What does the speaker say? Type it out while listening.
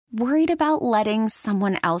Worried about letting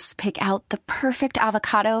someone else pick out the perfect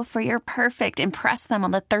avocado for your perfect impress them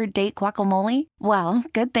on the third date guacamole? Well,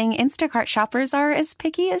 good thing Instacart shoppers are as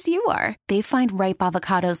picky as you are. They find ripe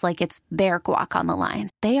avocados like it's their guac on the line.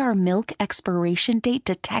 They are milk expiration date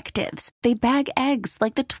detectives. They bag eggs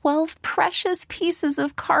like the 12 precious pieces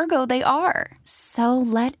of cargo they are. So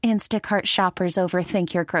let Instacart shoppers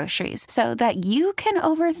overthink your groceries so that you can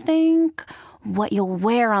overthink what you'll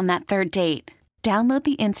wear on that third date. Download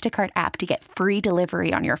the Instacart app to get free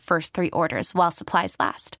delivery on your first 3 orders while supplies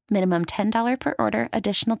last. Minimum $10 per order.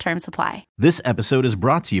 Additional terms apply. This episode is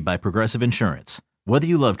brought to you by Progressive Insurance. Whether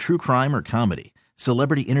you love true crime or comedy,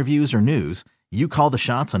 celebrity interviews or news, you call the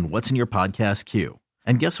shots on what's in your podcast queue.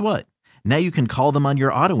 And guess what? Now you can call them on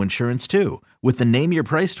your auto insurance too with the Name Your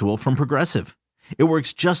Price tool from Progressive. It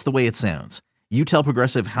works just the way it sounds. You tell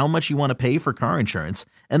Progressive how much you want to pay for car insurance,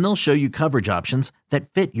 and they'll show you coverage options that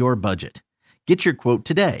fit your budget. Get your quote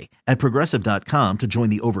today at Progressive.com to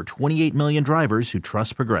join the over 28 million drivers who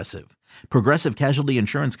trust Progressive. Progressive Casualty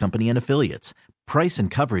Insurance Company and Affiliates. Price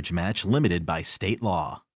and coverage match limited by state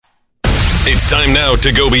law. It's time now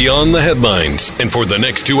to go beyond the headlines. And for the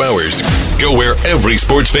next 2 hours, go where every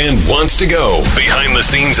sports fan wants to go. Behind the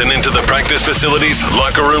scenes and into the practice facilities,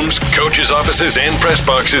 locker rooms, coaches' offices, and press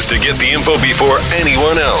boxes to get the info before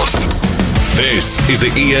anyone else. This is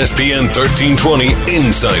the ESPN 1320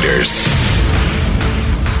 Insiders.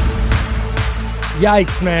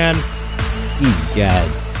 Yikes, man.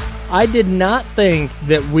 Yes. I did not think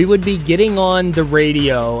that we would be getting on the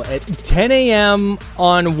radio at 10 a.m.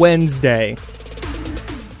 on Wednesday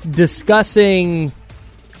discussing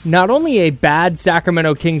not only a bad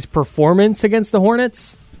Sacramento Kings performance against the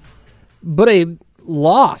Hornets, but a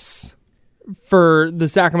loss for the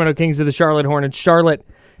Sacramento Kings to the Charlotte Hornets. Charlotte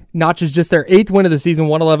notches just their 8th win of the season,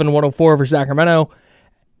 111-104 over Sacramento.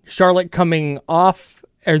 Charlotte coming off,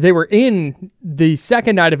 or they were in the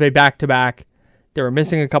second night of a back-to-back. They were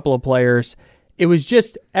missing a couple of players. It was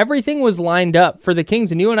just, everything was lined up for the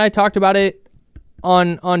Kings, and you and I talked about it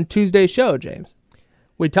on Tuesday's show, James.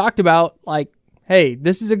 We talked about, like, hey,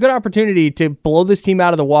 this is a good opportunity to blow this team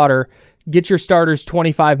out of the water, get your starters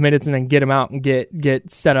 25 minutes, and then get them out and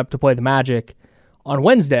get set up to play the Magic on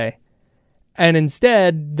Wednesday. And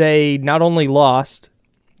instead, they not only lost,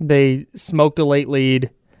 they smoked a late lead.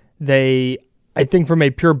 They, I think from a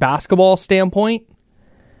pure basketball standpoint,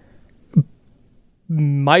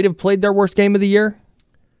 might have played their worst game of the year.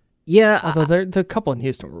 Yeah. Although the couple in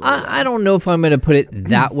Houston were really I don't know if I'm going to put it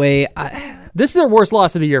that way. This is their worst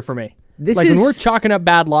loss of the year for me. When we're chalking up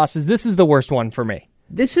bad losses, this is the worst one for me.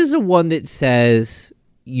 This is the one that says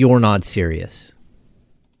you're not serious.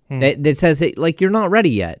 That says that, like, you're not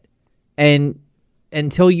ready yet. And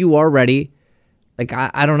until you are ready, like,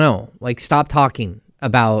 I don't know. Like, stop talking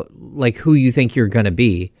about, like, who you think you're going to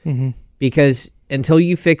be. Mm-hmm. Because until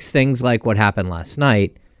you fix things like what happened last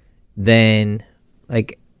night, then,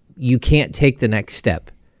 like, you can't take the next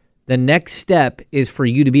step. The next step is for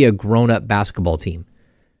you to be a grown-up basketball team.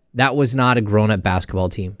 That was not a grown-up basketball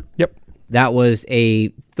team. Yep. That was a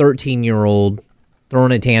 13-year-old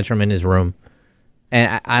throwing a tantrum in his room.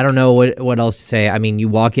 And I don't know what else to say. I mean, you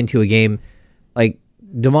walk into a game, like,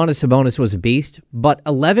 Domantas Sabonis was a beast, but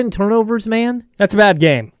 11 turnovers, man? That's a bad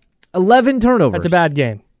game. 11 turnovers. That's a bad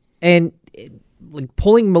game. And, like,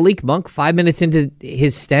 pulling Malik Monk 5 minutes into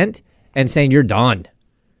his stint and saying, you're done.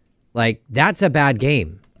 Like, that's a bad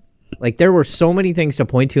game. Like, there were so many things to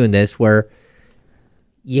point to in this where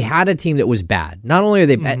you had a team that was bad. Not only are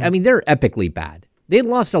they bad, I mean, they're epically bad. They had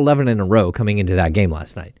lost 11 in a row coming into that game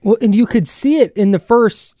last night. Well, and you could see it in the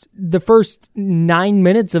first 9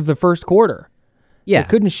 minutes of the first quarter. Yeah. They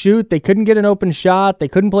couldn't shoot. They couldn't get an open shot. They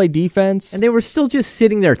couldn't play defense. And they were still just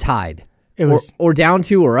sitting there tied. It was, or down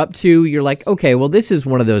 2 or up 2. You're like, okay, well, this is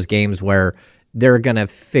one of those games where they're going to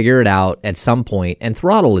figure it out at some point and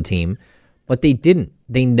throttle a team. But they didn't.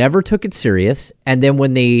 They never took it serious. And then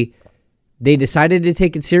when they decided to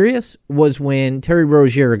take it serious was when Terry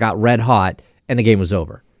Rozier got red hot and the game was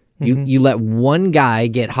over. Mm-hmm. You let one guy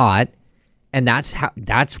get hot, and that's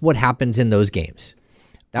what happens in those games.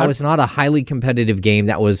 That was not a highly competitive game.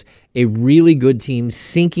 That was a really good team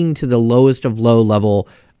sinking to the lowest of low level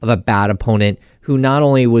of a bad opponent who not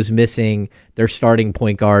only was missing their starting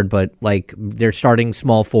point guard, but, like, their starting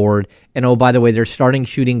small forward. And, oh, by the way, their starting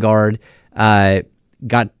shooting guard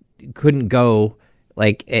couldn't go,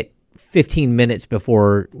 like, at 15 minutes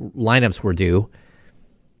before lineups were due.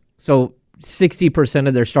 So 60%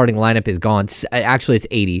 of their starting lineup is gone. Actually, it's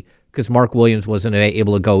 80 because Mark Williams wasn't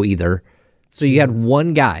able to go either. So you had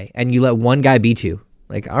one guy, and you let one guy beat you.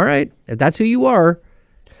 Like, all right, if that's who you are.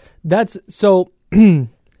 That's so.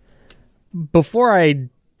 Before I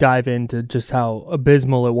dive into just how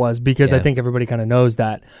abysmal it was because I Yeah. think everybody kind of knows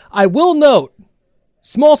that. I will note,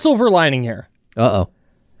 small silver lining here,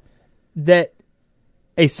 that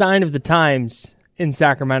a sign of the times in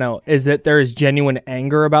Sacramento is that there is genuine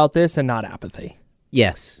anger about this and not apathy.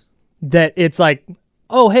 Yes. That it's like,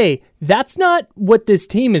 oh, hey, that's not what this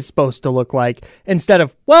team is supposed to look like. Instead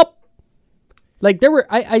of, well, like there were,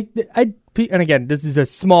 and again, this is a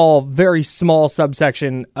small, very small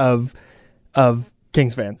subsection of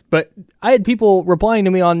Kings fans, but I had people replying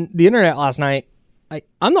to me on the internet last night.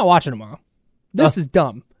 I'm not watching tomorrow. This is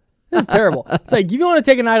dumb. This is terrible. It's like, if you want to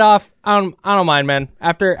take a night off, I don't mind, man.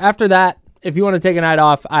 After that, if you want to take a night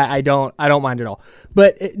off, I don't mind at all.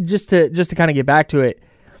 But just to kind of get back to it,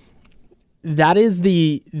 that is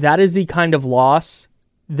the kind of loss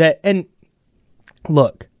that, and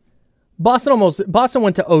look, Boston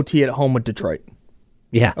went to OT at home with Detroit.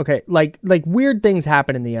 Yeah. Okay, like weird things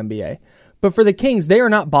happen in the NBA. But for the Kings, they are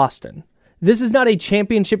not Boston. This is not a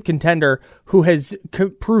championship contender who has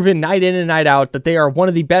proven night in and night out that they are one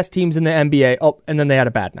of the best teams in the NBA. Oh, and then they had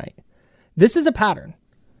a bad night. This is a pattern.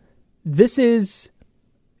 This is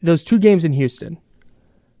those 2 games in Houston.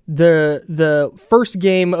 The first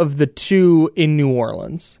game of the 2 in New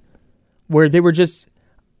Orleans, where they were just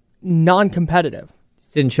non-competitive.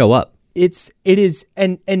 Didn't show up. It is,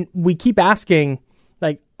 and we keep asking,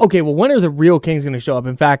 like, okay, well, when are the real Kings going to show up?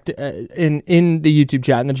 In fact, in the YouTube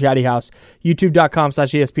chat, in the chatty house,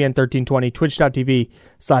 youtube.com/ESPN1320,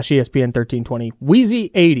 twitch.tv/ESPN1320,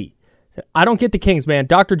 Wheezy80. I don't get the Kings, man.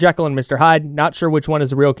 Dr. Jekyll and Mr. Hyde, not sure which one is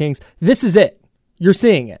the real Kings. This is it. You're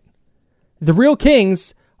seeing it. The real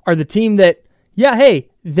Kings are the team that, yeah, hey,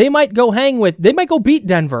 they might go beat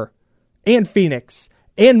Denver and Phoenix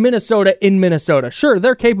and Minnesota in Minnesota. Sure,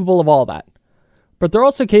 they're capable of all that. But they're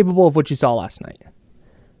also capable of what you saw last night.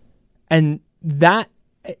 And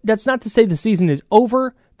that's not to say the season is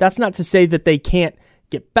over. That's not to say that they can't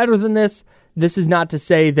get better than this. This is not to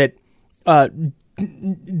say that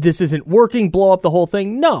this isn't working, blow up the whole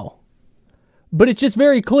thing. No. But it's just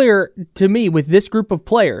very clear to me with this group of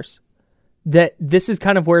players that this is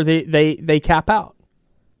kind of where they cap out.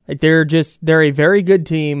 Like they're a very good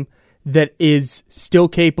team that is still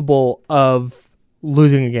capable of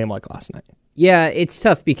losing a game like last night. Yeah, it's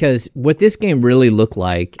tough because what this game really looked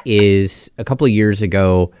like is a couple of years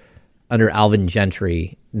ago under Alvin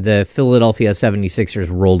Gentry, the Philadelphia 76ers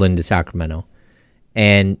rolled into Sacramento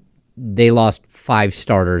and they lost 5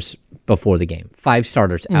 starters before the game. 5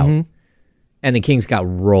 starters out. And the Kings got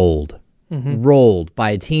rolled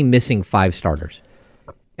by a team missing 5 starters.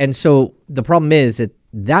 And so the problem is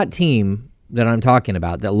that team that I'm talking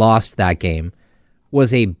about that lost that game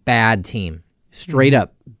was a bad team. Straight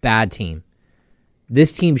up bad team.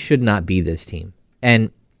 This team should not be this team.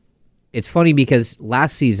 And it's funny because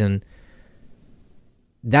last season,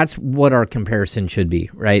 that's what our comparison should be,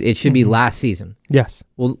 right? It should be last season. Yes.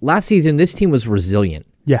 Well, last season, this team was resilient.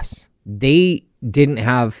 Yes. They didn't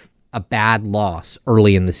have a bad loss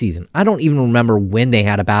early in the season. I don't even remember when they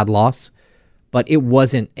had a bad loss, but it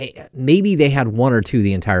wasn't. Maybe they had 1 or 2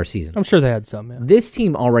 the entire season. I'm sure they had some, yeah. This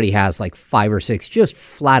team already has like 5 or 6 just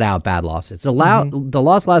flat out bad losses. The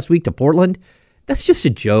loss last week to Portland, that's just a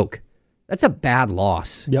joke. That's a bad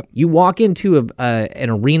loss. Yep. You walk into an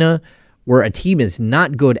arena where a team is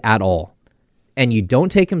not good at all, and you don't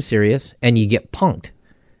take them serious, and you get punked.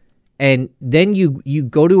 And then you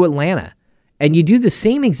go to Atlanta, and you do the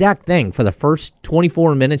same exact thing for the first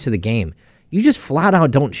 24 minutes of the game. You just flat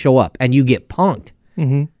out don't show up, and you get punked.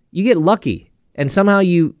 You get lucky, and somehow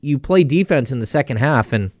you play defense in the second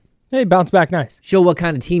half and Hey, bounce back nice. Show what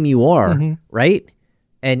kind of team you are, right?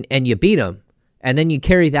 And you beat them. And then you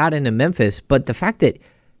carry that into Memphis. But the fact that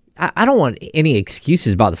I don't want any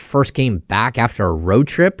excuses about the first game back after a road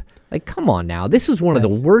trip. Like, come on now. This is one of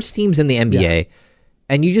the worst teams in the NBA. Yeah.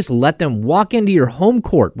 And you just let them walk into your home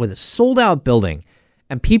court with a sold-out building.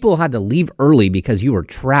 And people had to leave early because you were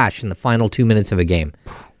trash in the final 2 minutes of a game.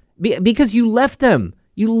 Because you left them.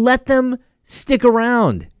 You let them stick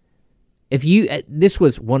around. This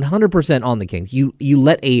was 100% on the Kings. You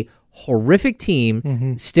let a horrific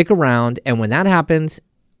team stick around, and when that happens,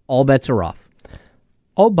 all bets are off.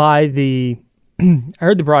 I'll buy I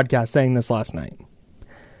heard the broadcast saying this last night.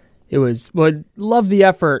 It was, love the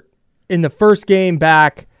effort in the first game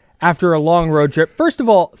back after a long road trip. First of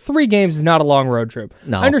all, 3 games is not a long road trip.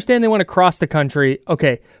 No. I understand they went across the country.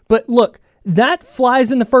 Okay, but look, that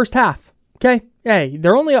flies in the first half. Okay, hey,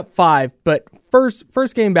 they're only up 5, but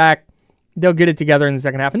first game back, they'll get it together in the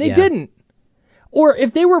second half, and they didn't. Or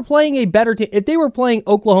if they were playing a better team, if they were playing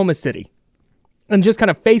Oklahoma City and just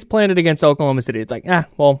kind of face planted against Oklahoma City, it's like,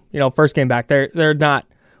 well, first game back, they're not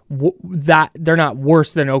that they're not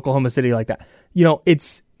worse than Oklahoma City like that.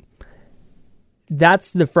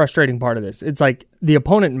 That's the frustrating part of this. It's like the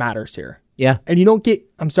opponent matters here. Yeah. And you don't get,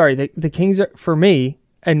 I'm sorry, the Kings are, for me,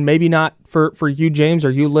 and maybe not for you, James,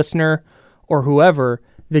 or you, listener, or whoever,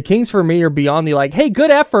 the Kings for me are beyond the like, hey,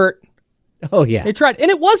 good effort. Oh, yeah. They tried.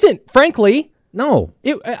 And it wasn't, frankly. No.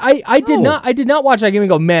 I did not watch that game and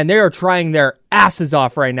go, man, they are trying their asses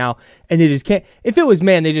off right now, and they just can't. If it was,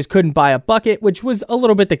 man, they just couldn't buy a bucket, which was a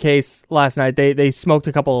little bit the case last night. They smoked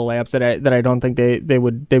a couple of layups that I don't think they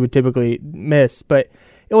would typically miss, but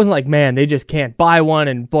it wasn't like, man, they just can't buy one,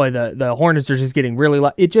 and boy, the Hornets are just getting really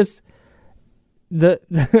it just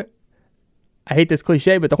I hate this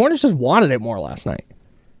cliche, but the Hornets just wanted it more last night.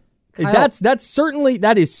 Kyle,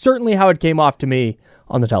 that is certainly how it came off to me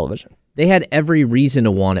on the television. They had every reason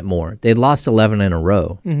to want it more. They'd lost 11 in a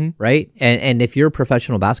row, right? And if you're a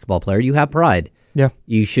professional basketball player, you have pride. Yeah.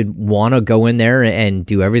 You should want to go in there and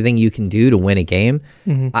do everything you can do to win a game.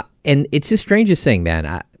 And it's the strangest thing,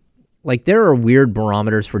 man. There are weird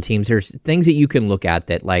barometers for teams. There's things that you can look at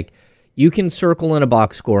that, like, you can circle in a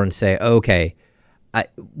box score and say, okay,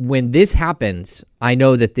 when this happens, I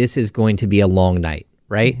know that this is going to be a long night,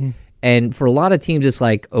 right? And for a lot of teams, it's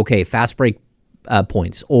like, okay, fast break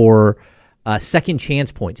points or second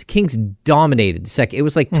chance points. Kings dominated second. It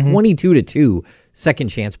was like 22-2 second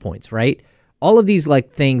chance points, right? All of these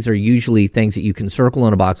like things are usually things that you can circle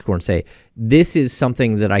on a box score and say, this is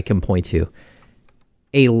something that I can point to.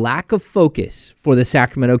 A lack of focus for the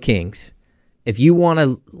Sacramento Kings. If you want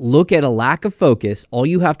to look at a lack of focus, all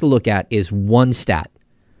you have to look at is one stat.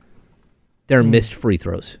 Their missed free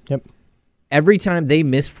throws. Yep. Every time they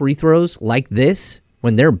miss free throws like this,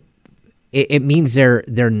 when it means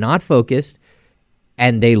they're not focused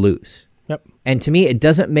and they lose. Yep. And to me, it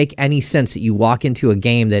doesn't make any sense that you walk into a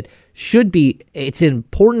game that should be, it's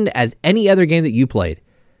important as any other game that you played.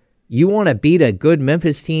 You want to beat a good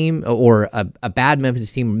Memphis team or a bad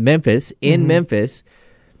Memphis team, Memphis, in Memphis.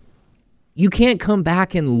 You can't come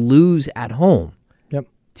back and lose at home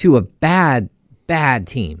to a bad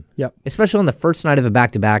team. Yep. Especially on the first night of a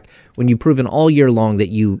back-to-back when you've proven all year long that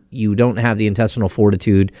you don't have the intestinal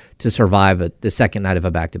fortitude to survive the second night of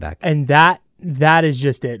a back-to-back. And that is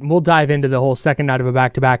just it. And we'll dive into the whole second night of a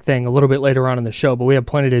back-to-back thing a little bit later on in the show, but we have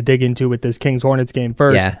plenty to dig into with this Kings-Hornets game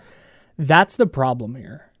first. Yeah. That's the problem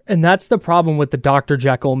here. And that's the problem with the Dr.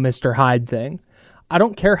 Jekyll, Mr. Hyde thing. I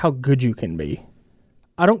don't care how good you can be.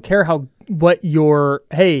 I don't care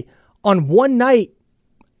hey, on one night,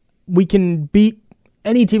 we can beat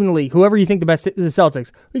any team in the league, whoever you think the best, the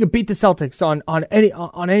Celtics. We can beat the Celtics on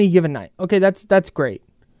any given night. Okay, that's great.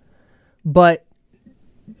 But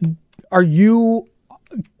are you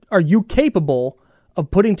capable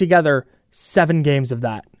of putting together 7 games of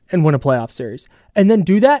that and win a playoff series? And then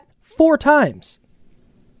do that 4 times?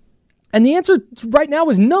 And the answer right now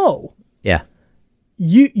is no. Yeah.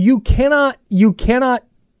 You cannot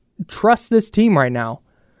trust this team right now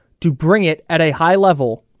to bring it at a high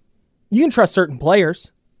level. You can trust certain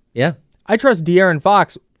players. Yeah. I trust De'Aaron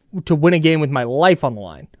Fox to win a game with my life on the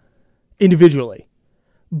line individually.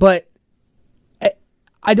 But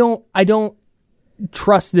I don't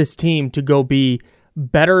trust this team to go be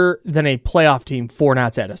better than a playoff team 4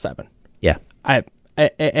 nights out of 7. Yeah.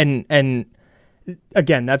 And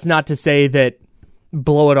again, that's not to say that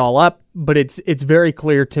blow it all up, but it's very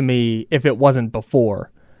clear to me, if it wasn't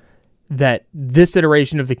before, that this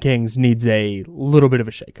iteration of the Kings needs a little bit of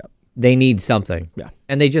a shakeup. They need something. Yeah.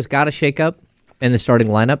 And they just got a shakeup in the starting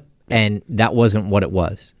lineup, and that wasn't what it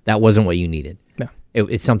was. That wasn't what you needed. No.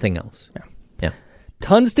 It's something else. Yeah.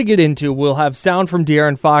 Tons to get into. We'll have sound from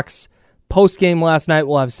De'Aaron Fox post-game last night.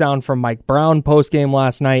 We'll have sound from Mike Brown post-game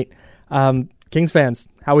last night. Kings fans,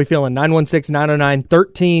 how we feeling?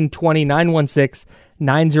 916-909-1320,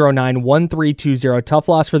 916-909-1320. Tough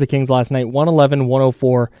loss for the Kings last night,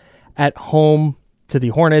 111-104 at home to the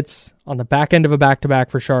Hornets on the back end of a back-to-back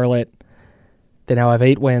for Charlotte. They now have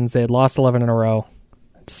 8 wins. They had lost 11 in a row.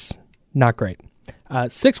 It's not great.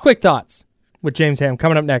 6 quick thoughts with James Ham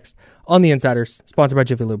coming up next on The Insiders, sponsored by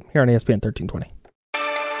Jiffy Lube here on ESPN 1320.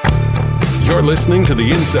 You're listening to The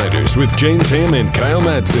Insiders with James Ham and Kyle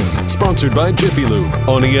Madsen, sponsored by Jiffy Lube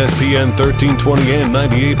on ESPN 1320 and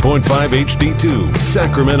 98.5 HD2,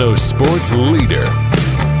 Sacramento's sports leader.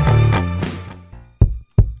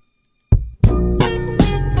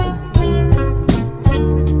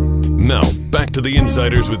 Now, back to The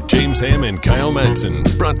Insiders with James Ham and Kyle Madsen,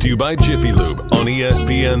 brought to you by Jiffy Lube on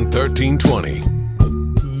ESPN 1320.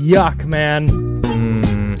 Yuck, man.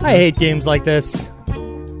 I hate games like this.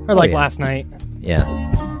 Or last night. Yeah.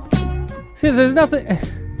 See, there's nothing...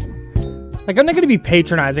 Like, I'm not going to be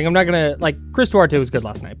patronizing. I'm not going to, like, Chris Duarte was good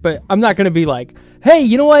last night, but I'm not going to be like, hey,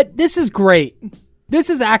 you know what? This is great. This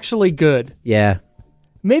is actually good. Yeah.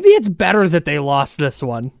 Maybe it's better that they lost this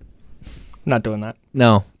one. I'm not doing that.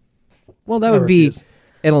 No. Well, that would be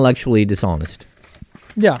intellectually dishonest.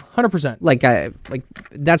 Yeah, 100%. Like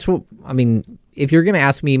that's what I mean. If you're gonna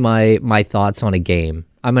ask me my thoughts on a game,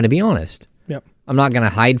 I'm gonna be honest. Yep. I'm not gonna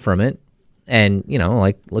hide from it. And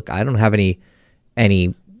like, look, I don't have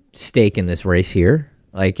any stake in this race here.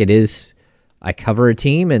 Like, it is, I cover a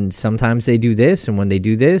team, and sometimes they do this, and when they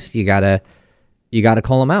do this, you gotta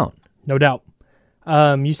call them out. No doubt.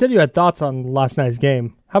 You said you had thoughts on last night's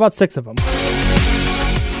game. How about 6 of them?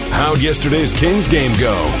 How'd yesterday's Kings game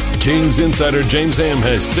go? Kings insider James Ham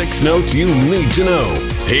has 6 notes you need to know.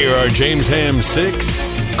 Here are James Ham's 6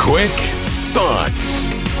 quick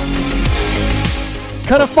thoughts.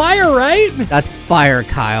 Kind of fire, right? That's fire,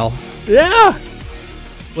 Kyle. Yeah.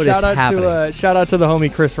 What is happening? Shout out to the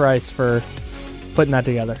homie Chris Rice for putting that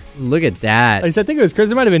together. Look at that. At least I think it was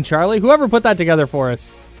Chris. It might have been Charlie. Whoever put that together for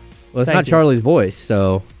us. Well, it's not Charlie's voice,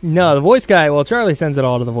 so. No, the voice guy. Well, Charlie sends it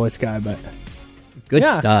all to the voice guy, but good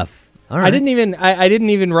stuff. All right. I didn't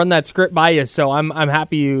even run that script by you, so I'm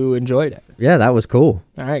happy you enjoyed it. Yeah, that was cool.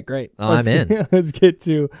 All right, great. I'm in. Let's get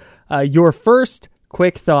to your first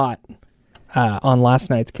quick thought on last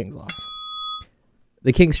night's Kings loss.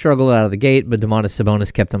 The Kings struggled out of the gate, but Domantas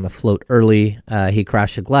Sabonis kept them afloat early. He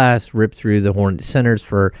crashed the glass, ripped through the Hornets centers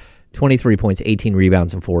for 23 points, 18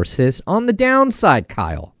 rebounds, and 4 assists. On the downside,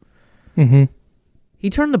 Kyle, he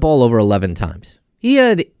turned the ball over 11 times. He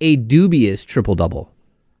had a dubious triple-double.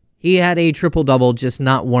 He had a triple-double, just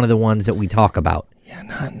not one of the ones that we talk about.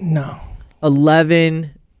 Yeah, no.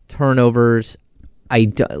 11 turnovers. I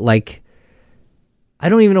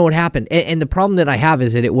don't even know what happened. And the problem that I have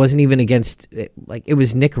is that it wasn't even against, it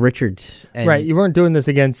was Nick Richards. And right, you weren't doing this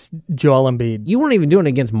against Joel Embiid. You weren't even doing it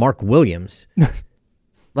against Mark Williams.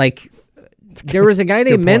 There was a guy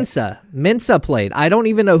named Mensa. Mensa played. I don't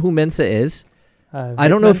even know who Mensa is. I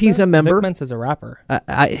don't know if he's a member. Vic Mensa's a rapper.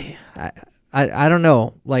 I don't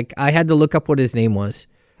know. Like, I had to look up what his name was.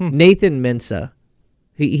 Nathan Mensa.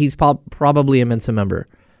 He's probably a Mensa member.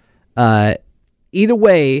 Either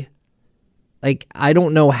way, like, I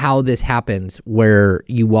don't know how this happens where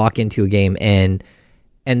you walk into a game and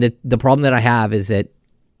the problem that I have is that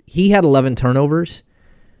he had 11 turnovers.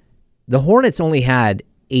 The Hornets only had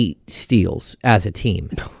 8 steals as a team,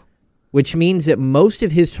 which means that most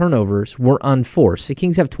of his turnovers were unforced. The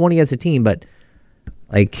Kings have 20 as a team, but,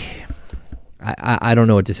 like, I don't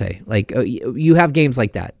know what to say. Like, you have games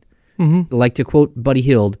like that. Like, to quote Buddy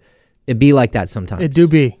Hield, it be like that sometimes. It do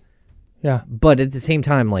be. Yeah. But at the same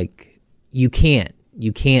time, like, you can't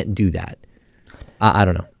do that. I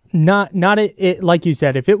don't know. Not it like you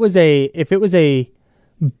said. If it was a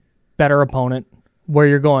better opponent where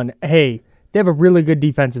you're going, hey, they have a really good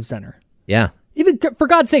defensive center. Yeah. Even for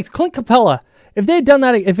God's sakes, Clint Capella. If they had done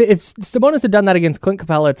that, if Sabonis had done that against Clint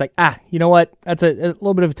Capella, it's like, you know what? That's a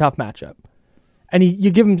little bit of a tough matchup, and you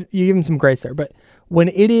give him some grace there. But when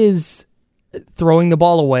it is throwing the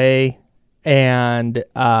ball away and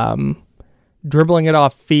dribbling it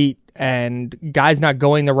off feet and guys not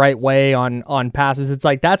going the right way on passes, it's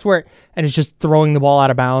like that's where, and it's just throwing the ball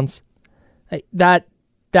out of bounds. That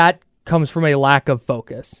comes from a lack of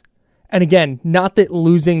focus. And again, not that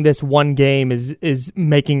losing this one game is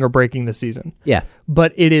making or breaking the season. Yeah.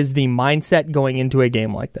 But it is the mindset going into a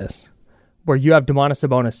game like this, where you have Domantas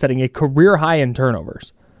Sabonis setting a career high in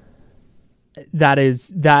turnovers. That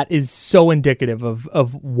is so indicative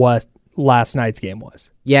of what last night's game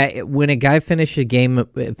was. Yeah, when a guy finishes a game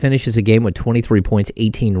with 23 points,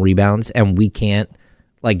 18 rebounds, and we can't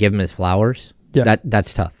like give him his flowers,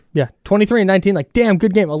 that's tough. Yeah, 23 and 19, like, damn,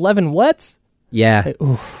 good game. 11 whats? Yeah. Hey,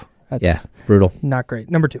 oof. That's brutal. Not great.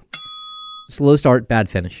 Number 2. Slow start, bad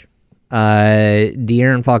finish.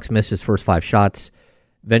 De'Aaron Fox missed his first 5 shots.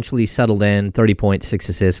 Eventually settled in, 30 points, 6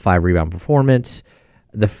 assists, 5 rebound performance.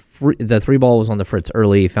 The 3 ball was on the fritz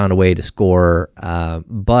early, found a way to score,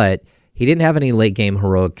 but he didn't have any late game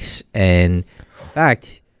heroics. And in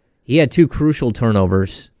fact, he had 2 crucial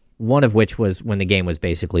turnovers, one of which was when the game was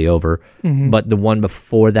basically over. Mm-hmm. But the one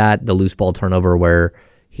before that, the loose ball turnover where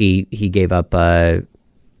he gave up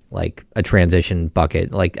like a transition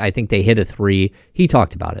bucket. Like, I think they hit a 3. He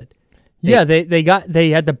talked about it. They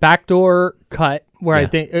had the backdoor cut where I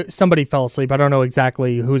think somebody fell asleep. I don't know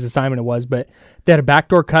exactly whose assignment it was, but they had a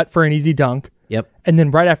backdoor cut for an easy dunk. Yep. And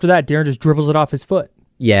then right after that, De'Aaron just dribbles it off his foot.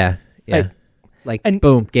 Yeah. Yeah. And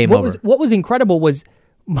boom, game over. What was incredible was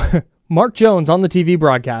Mark Jones on the TV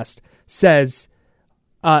broadcast says,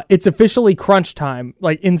 It's officially crunch time,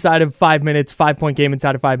 like inside of 5 minutes, 5-point game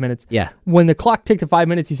inside of 5 minutes. Yeah. When the clock ticked to 5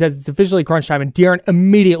 minutes, he says it's officially crunch time, and De'Aaron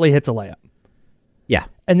immediately hits a layup. Yeah.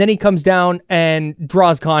 And then he comes down and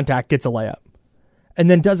draws contact, gets a layup. And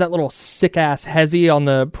then does that little sick-ass hezzy on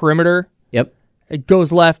the perimeter. Yep. It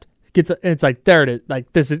goes left, and it's like, there it is.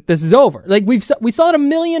 Like, this is over. Like, we saw it a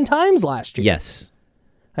million times last year. Yes.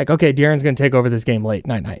 Like, okay, De'Aaron's going to take over this game late,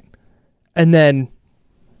 night. And then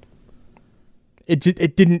it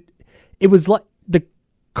didn't, it was like the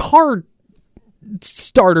car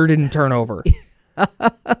starter didn't turn over.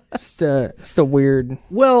 Just a weird.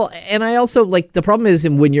 Well, and I also, like, the problem is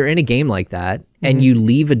when you're in a game like that and you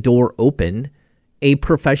leave a door open, a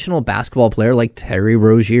professional basketball player like Terry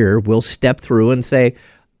Rozier will step through and say,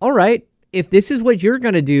 all right, if this is what you're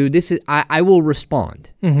going to do, I will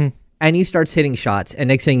respond. Mm-hmm. And he starts hitting shots. And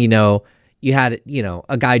next thing you know, you had,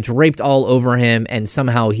 a guy draped all over him and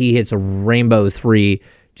somehow he hits a rainbow three,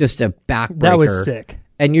 just a backbreaker. That was sick.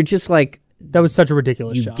 And you're just like, that was such a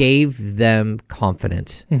ridiculous shot. You gave them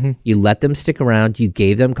confidence. Mm-hmm. You let them stick around. You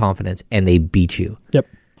gave them confidence, and they beat you. Yep.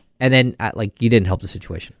 And then, you didn't help the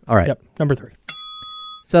situation. All right. Yep. Number 3.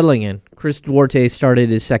 Settling in, Chris Duarte started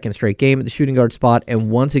his second straight game at the shooting guard spot and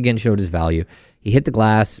once again showed his value. He hit the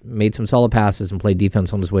glass, made some solid passes, and played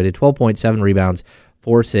defense on his way to 12 points, 7 rebounds,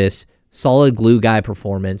 4 assists. Solid glue guy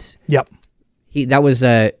performance. Yep. That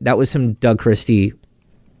was some Doug Christie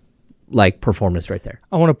performance right there.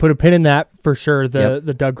 I want to put a pin in that for sure, the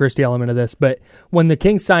Doug Christie element of this. But when the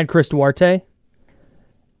Kings signed Chris Duarte,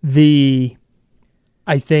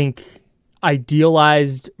 I think,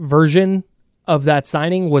 idealized version of that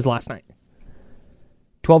signing was last night.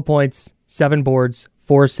 12 points, 7 boards,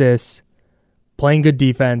 4 assists, playing good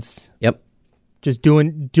defense. Yep. Just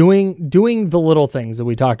doing the little things that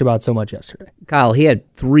we talked about so much yesterday. Kyle, he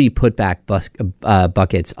had 3 putback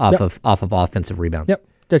buckets off of offensive rebounds. Yep.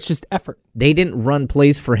 That's just effort. They didn't run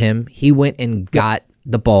plays for him. He went and got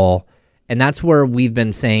the ball. And that's where we've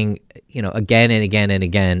been saying, again and again and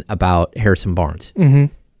again about Harrison Barnes. Mm-hmm.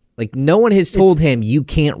 Like, no one has told him you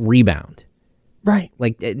can't rebound. Right.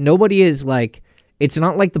 Like, nobody is like, it's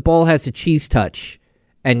not like the ball has a cheese touch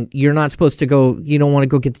and you're not supposed to go, you don't want to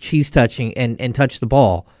go get the cheese touching and touch the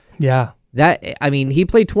ball. Yeah. He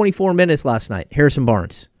played 24 minutes last night, Harrison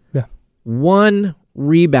Barnes. Yeah. 1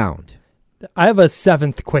 rebound. I have a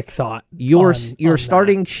 7th quick thought. Your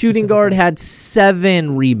starting shooting guard had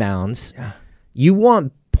 7 rebounds. Yeah. You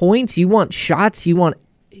want points, you want shots, you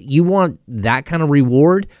want that kind of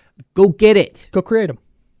reward. Go get it. Go create them.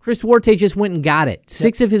 Chris Duarte just went and got it.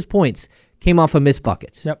 6 of his points came off of missed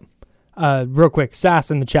buckets. Yep. Real quick, Sass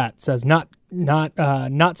in the chat says not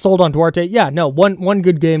sold on Duarte. Yeah, no, one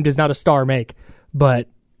good game does not a star make, but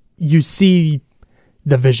you see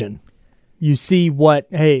the vision. You see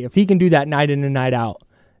if he can do that night in and night out,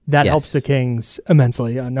 that helps the Kings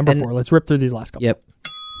immensely. Number 4, let's rip through these last couple. Yep.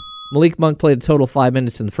 Malik Monk played a total 5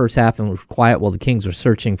 minutes in the first half and was quiet while the Kings were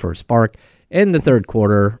searching for a spark. In the third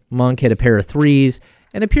quarter, Monk hit a pair of threes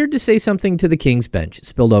and appeared to say something to the Kings bench. It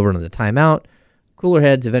spilled over into the timeout. Cooler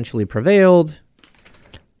heads eventually prevailed,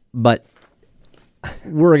 but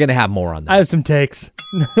we're going to have more on that. I have some takes.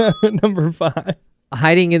 Number 5.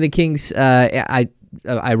 Hiding in the Kings, I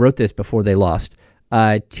wrote this before they lost.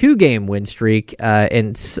 2-game win streak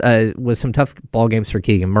and with some tough ball games for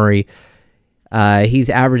Keegan Murray. He's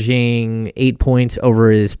averaging 8 points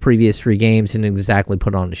over his previous 3 games and exactly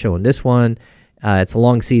put on the show in this one. It's a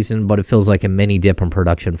long season, but it feels like a mini dip in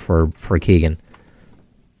production for Keegan.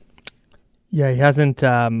 Yeah, he hasn't.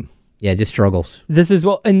 Just struggles. This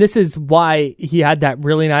is why he had that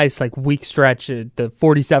really nice week stretch, the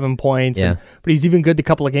 47 points. Yeah. But he's even good the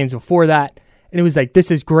couple of games before that, and it was like,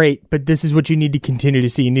 this is great, but this is what you need to continue to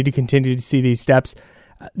see. You need to continue to see these steps.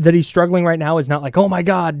 That he's struggling right now is not like, oh my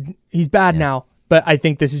God, he's bad now. But I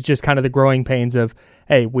think this is just kind of the growing pains of,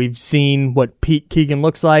 hey, we've seen what Pete Keegan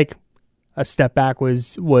looks like. A step back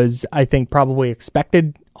was I think probably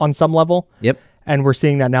expected on some level. Yep. And we're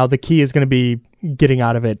seeing that now. The key is going to be getting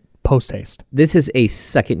out of it post-haste. This is a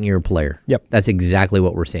second-year player. Yep. That's exactly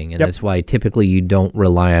what we're seeing. And that's why typically you don't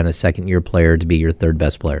rely on a second-year player to be your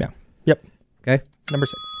third-best player. Yeah. Yep. Okay. Number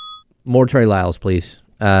 6. More Trey Lyles, please.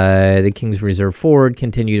 The Kings reserve forward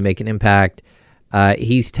continue to make an impact.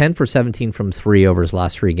 He's 10 for 17 from 3 over his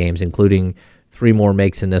last 3 games, including 3 more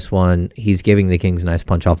makes in this one. He's giving the Kings a nice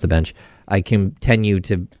punch off the bench. I continue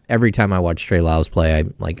to, every time I watch Trey Lyles play,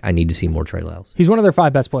 I need to see more Trey Lyles. He's one of their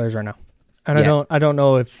 5 best players right now. And I don't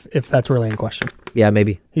know if that's really in question. Yeah,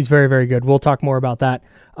 maybe. He's very, very good. We'll talk more about that.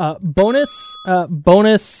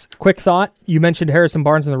 Bonus quick thought. You mentioned Harrison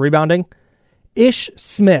Barnes and the rebounding. Ish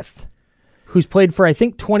Smith, who's played for, I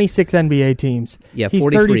think, 26 NBA teams. Yeah,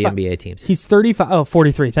 43 NBA teams. He's 35. Oh,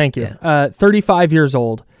 43. Thank you. Yeah. 35 years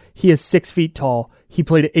old. He is 6 feet tall. He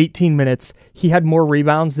played 18 minutes. He had more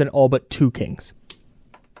rebounds than all but 2 Kings.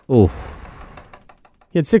 Ooh.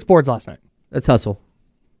 He had 6 boards last night. That's hustle.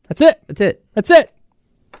 That's it. That's it. That's it.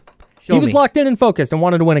 Show he was me. locked in and focused and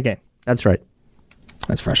wanted to win a game. That's right.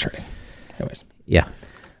 That's frustrating. Anyways. Yeah.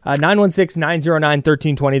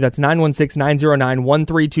 916-909-1320. That's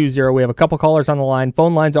 916-909-1320. We have a couple callers on the line.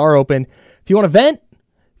 Phone lines are open. If you want to vent,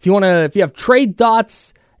 if you have trade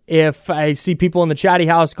thoughts, if I see people in the chatty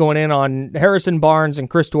house going in on Harrison Barnes and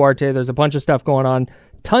Chris Duarte, there's a bunch of stuff going on.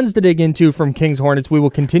 Tons to dig into from Kings Hornets. We will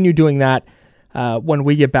continue doing that when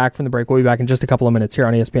we get back from the break. We'll be back in just a couple of minutes here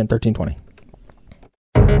on ESPN 1320.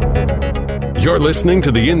 You're listening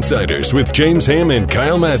to The Insiders with James Ham and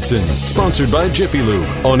Kyle Madsen, sponsored by Jiffy Lube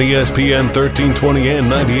on ESPN 1320 and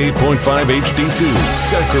 98.5 HD2,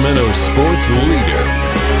 Sacramento sports leader.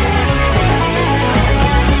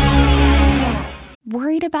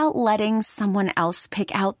 Worried about letting someone else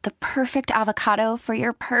pick out the perfect avocado for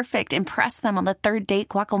your perfect impress them on the third date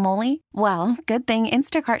guacamole? Well, good thing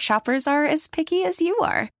Instacart shoppers are as picky as you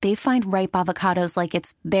are. They find ripe avocados like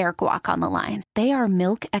it's their guac on the line. They are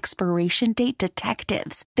milk expiration date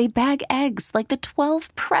detectives. They bag eggs like the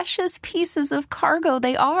 12 precious pieces of cargo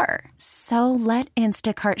they are. So let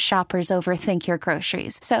Instacart shoppers overthink your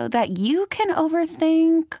groceries so that you can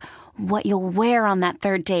overthink what you'll wear on that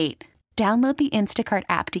third date. Download the Instacart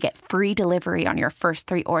app to get free delivery on your first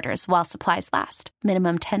 3 orders while supplies last.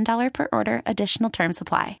 Minimum $10 per order. Additional terms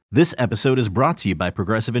apply. This episode is brought to you by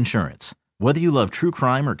Progressive Insurance. Whether you love true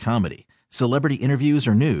crime or comedy, celebrity interviews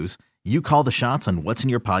or news, you call the shots on what's in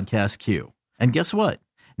your podcast queue. And guess what?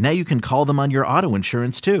 Now you can call them on your auto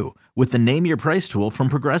insurance too with the Name Your Price tool from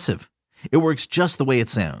Progressive. It works just the way it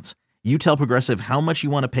sounds. You tell Progressive how much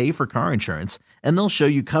you want to pay for car insurance, and they'll show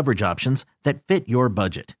you coverage options that fit your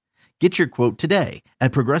budget. Get your quote today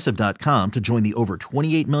at Progressive.com to join the over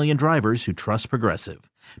 28 million drivers who trust Progressive.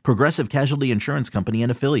 Progressive Casualty Insurance Company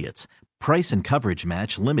and Affiliates. Price and coverage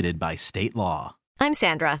match limited by state law. I'm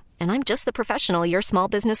Sandra, and I'm just the professional your small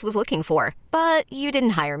business was looking for. But you didn't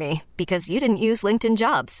hire me because you didn't use LinkedIn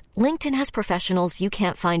Jobs. LinkedIn has professionals you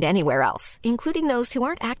can't find anywhere else, including those who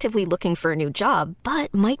aren't actively looking for a new job,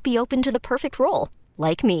 but might be open to the perfect role,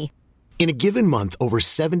 like me. In a given month, over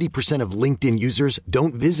 70% of LinkedIn users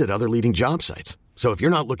don't visit other leading job sites. So if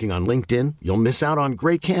you're not looking on LinkedIn, you'll miss out on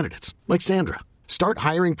great candidates like Sandra. Start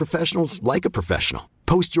hiring professionals like a professional.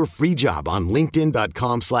 Post your free job on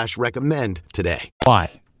linkedin.com/recommend today.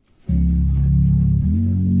 Why?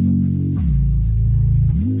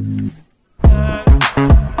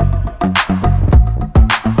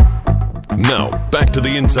 Now, back to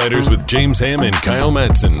The Insiders with James Ham and Kyle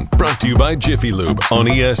Madsen, brought to you by Jiffy Lube on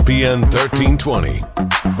ESPN 1320.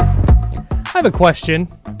 I have a question.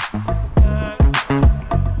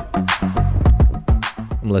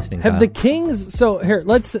 I'm listening. Have Kyle. the Kings? So here,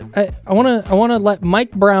 I want to let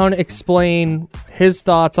Mike Brown explain his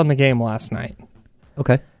thoughts on the game last night,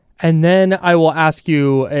 Okay. and then I will ask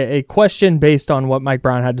you a question based on what Mike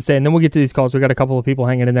Brown had to say, and then we'll get to these calls. We got a couple of people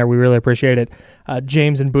hanging in there. We really appreciate it.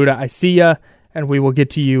 James and Buddha, I see ya, and we will get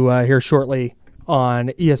to you here shortly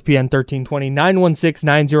on ESPN 1320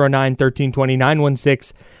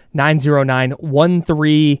 916-909-1320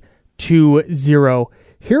 916-909-1320.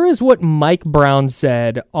 Here is what Mike Brown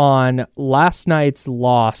said on last night's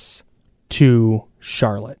loss to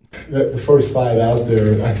Charlotte. The first 5 out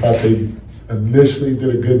there, I thought they initially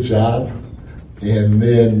did a good job, and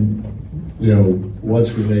then,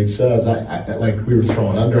 once we made subs, I like we were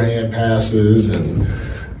throwing underhand passes, and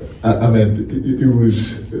I mean, it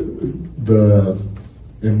was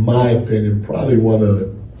in my opinion, probably one of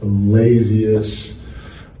the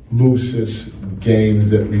laziest, loosest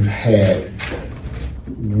games that we've had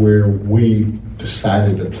where we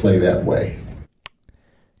decided to play that way.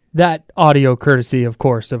 That audio courtesy, of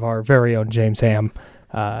course, of our very own James Ham.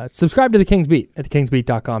 Subscribe to The Kings Beat at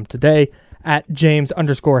thekingsbeat.com today, at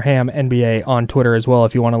James_Ham NBA on Twitter as well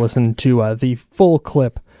if you want to listen to the full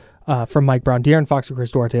clip from Mike Brown. De'Aaron Fox and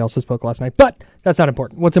Chris Duarte also spoke last night, but that's not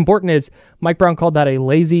important. What's important is Mike Brown called that a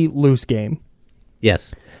lazy, loose game.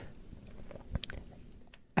 Yes.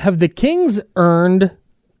 Have the Kings earned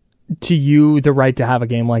to you the right to have a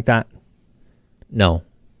game like that? No.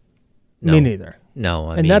 Me neither. No.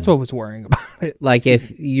 I and mean, that's what was worrying about it. Like,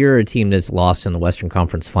 if you're a team that's lost in the Western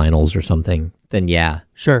Conference Finals or something, then yeah.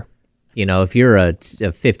 Sure. If you're a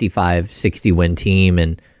 55-60 win team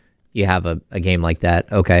and you have a game like that,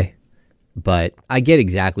 okay. But I get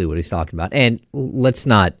exactly what he's talking about. And let's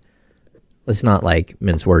not like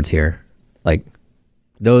mince words here. Like,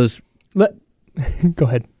 those Go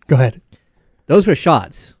ahead. Those were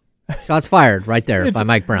shots. Shots fired right there by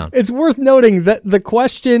Mike Brown. It's worth noting that the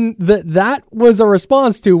question that was a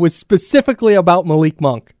response to was specifically about Malik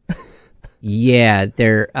Monk. Yeah,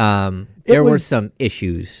 there were some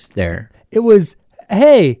issues there. It was,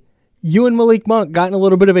 hey, you and Malik Monk got in a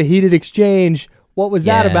little bit of a heated exchange. What was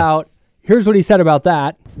that about? Here's what he said about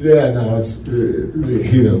that. Yeah, no, it's the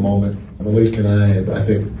heat of the moment. Malik and I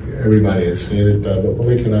think everybody has seen it, but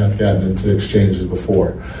Malik and I have gotten into exchanges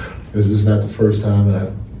before. This was not the first time,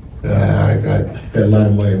 and I got a lot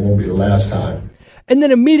of money. It won't be the last time. And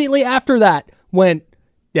then immediately after that went,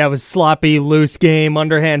 it was sloppy, loose game,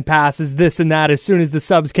 underhand passes, this and that. As soon as the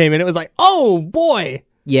subs came in, it was like, oh, boy.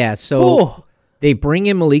 Yeah, so they bring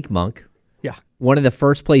in Malik Monk. Yeah. One of the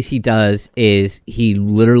first plays he does is he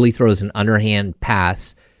literally throws an underhand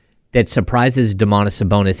pass that surprises Domantas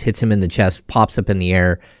Sabonis, hits him in the chest, pops up in the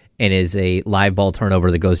air, and is a live ball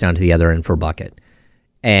turnover that goes down to the other end for a bucket.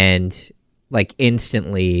 And like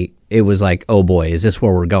instantly, it was like, oh boy, is this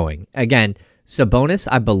where we're going? Again, Sabonis,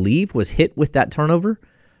 I believe, was hit with that turnover.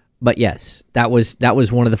 But yes, that was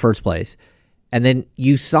one of the first plays. And then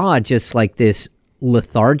you saw just like this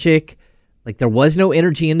lethargic, like there was no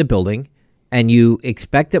energy in the building, and you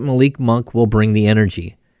expect that Malik Monk will bring the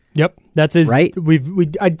energy. Yep, that's his. Right?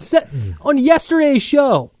 I said on yesterday's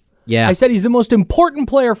show. Yeah, I said he's the most important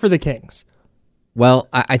player for the Kings. Well,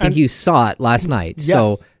 I think you saw it last night.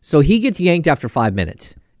 Yes. So he gets yanked after 5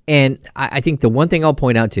 minutes. And I think the one thing I'll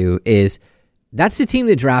point out to is that's the team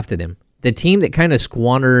that drafted him. The team that kind of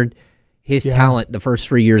squandered his talent the first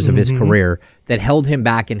 3 years of his career, that held him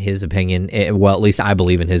back in his opinion, well, at least I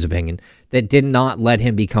believe in his opinion, that did not let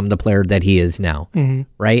him become the player that he is now,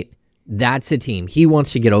 right? That's a team. He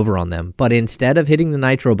wants to get over on them. But instead of hitting the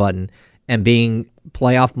nitro button and being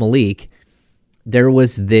playoff Malik, there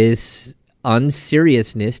was this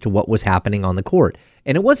unseriousness to what was happening on the court.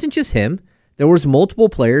 And it wasn't just him. There was multiple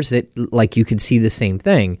players that, like, you could see the same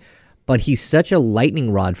thing. But he's such a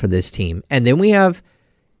lightning rod for this team. And then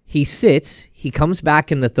he sits, he comes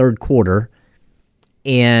back in the third quarter,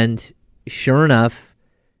 and sure enough,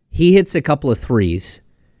 he hits a couple of threes,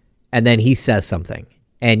 and then he says something.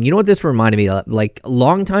 And you know what this reminded me of? Like,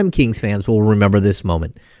 longtime Kings fans will remember this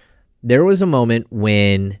moment. There was a moment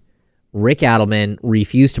when Rick Adelman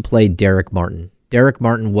refused to play Derek Martin. Derek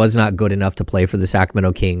Martin was not good enough to play for the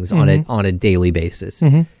Sacramento Kings on a daily basis.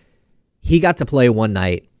 He got to play one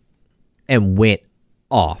night and went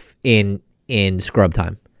off in scrub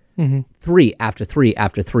time. 3 after 3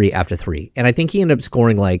 after 3 after 3. And I think he ended up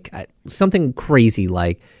scoring like something crazy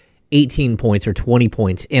like 18 points or 20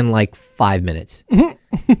 points in like 5 minutes.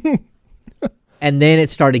 And then it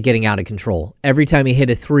started getting out of control. Every time he hit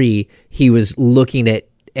a 3, he was looking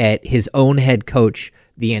at his own head coach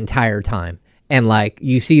the entire time. And like,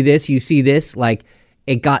 you see this, like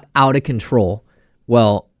it got out of control.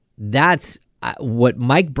 Well, that's what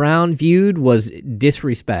Mike Brown viewed was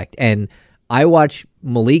disrespect. And I watch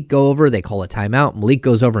Malik go over, they call a timeout. Malik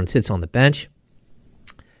goes over and sits on the bench.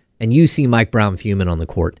 And you see Mike Brown fuming on the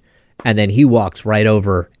court. And then he walks right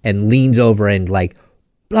over and leans over and like,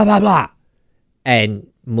 blah, blah, blah. And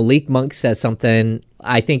Malik Monk says something.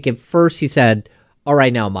 I think at first he said, all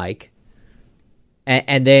right now, Mike.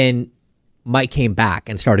 And then Mike came back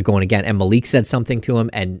and started going again. And Malik said something to him.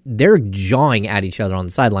 And they're jawing at each other on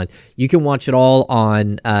the sidelines. You can watch it all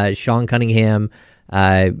on Sean Cunningham.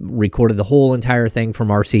 Recorded the whole entire thing from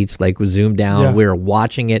our seats, like was zoomed down. Yeah. We were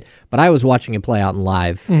watching it. But I was watching it play out in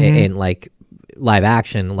live, in like live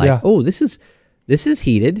action. Like, oh, this is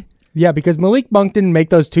heated. Yeah, because Malik Monk didn't make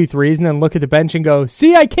those 2 threes and then look at the bench and go,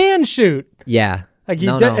 see, I can shoot. Yeah. Like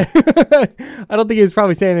no. I don't think he was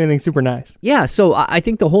probably saying anything super nice. Yeah, so I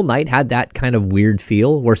think the whole night had that kind of weird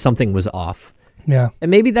feel where something was off. Yeah. And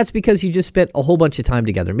maybe that's because you just spent a whole bunch of time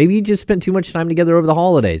together. Maybe you just spent too much time together over the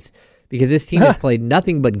holidays because this team has played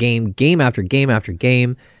nothing but game after game after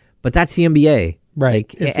game. But that's the NBA.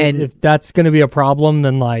 Right. Like, if that's going to be a problem,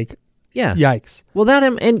 then like, yeah, yikes. Well, that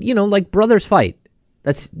and you know, like brothers fight.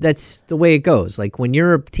 That's the way it goes. Like when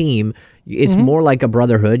you're a team, it's more like a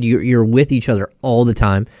brotherhood. You're with each other all the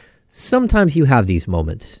time. Sometimes you have these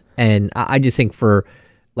moments, and I just think for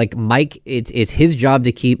like Mike, it's his job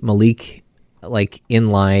to keep Malik like in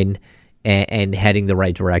line and heading the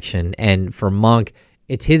right direction, and for Monk,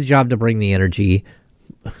 it's his job to bring the energy.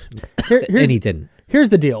 And he didn't. Here's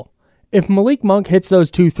the deal: if Malik Monk hits those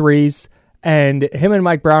 2 threes. And him and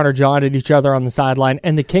Mike Brown are jawing at each other on the sideline,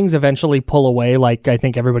 and the Kings eventually pull away like I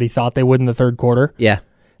think everybody thought they would in the third quarter. Yeah.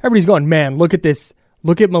 Everybody's going, man, look at this.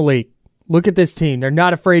 Look at Malik. Look at this team. They're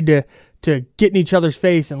not afraid to get in each other's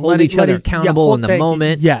face and hold let each other accountable in the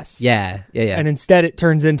moment. Yes. Yeah. And instead it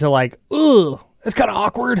turns into like, ugh, it's kind of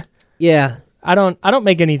awkward. Yeah. I don't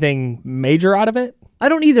make anything major out of it. I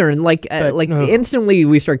don't either. And instantly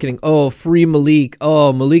we start getting, free Malik.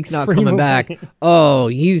 Oh, Malik's not coming back. Oh,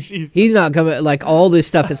 he's not coming. Like all this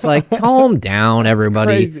stuff. It's like, calm down,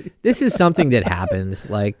 everybody. This is something that happens.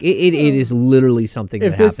 Like it is literally something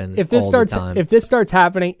that happens all the time. If this starts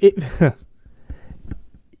happening,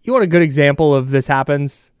 you want a good example of this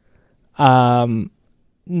happens?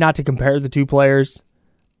 Not to compare the two players,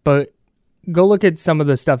 but go look at some of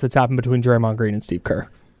the stuff that's happened between Draymond Green and Steve Kerr.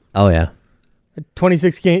 Oh, yeah.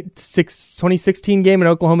 2016 game in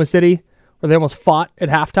Oklahoma City where they almost fought at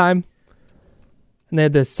halftime. And they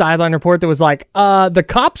had this sideline report that was like, the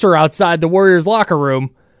cops are outside the Warriors locker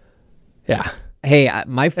room. Yeah. Hey,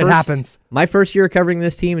 it happens. My first year covering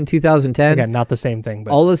this team in 2010. Again, not the same thing.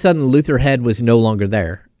 But all of a sudden, Luther Head was no longer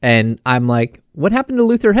there. And I'm like, what happened to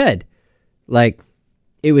Luther Head? Like,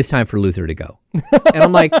 it was time for Luther to go. And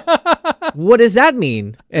I'm like, what does that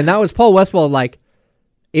mean? And that was Paul Westphal like,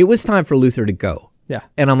 it was time for Luther to go. Yeah.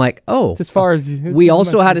 And I'm like, oh. It's as far as we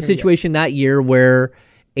also had a situation that year where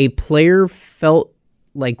a player felt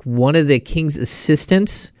like one of the Kings'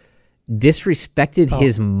 assistants disrespected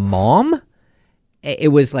his mom.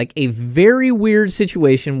 It was like a very weird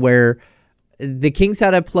situation where the Kings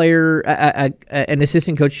had a player, an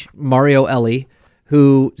assistant coach, Mario Elie,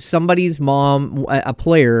 who somebody's mom, a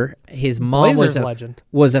player, his mom was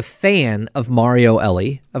a fan of Mario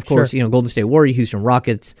Elie. Of course, Golden State Warriors, Houston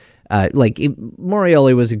Rockets. Mario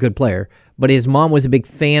Elie was a good player, but his mom was a big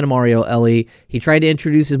fan of Mario Elie. He tried to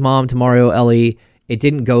introduce his mom to Mario Elie. It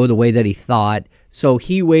didn't go the way that he thought. So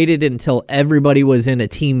he waited until everybody was in a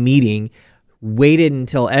team meeting, waited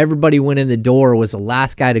until everybody went in the door, was the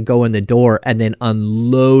last guy to go in the door, and then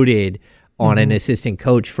unloaded on an assistant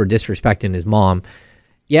coach for disrespecting his mom.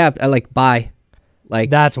 Yeah, bye. Like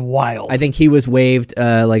that's wild. I think he was waived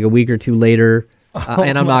like a week or two later.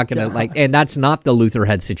 And I'm not going to and that's not the Luther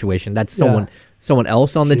Head situation. That's someone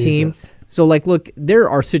else on the team. So look, there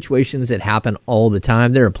are situations that happen all the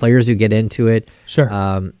time. There are players who get into it. Sure.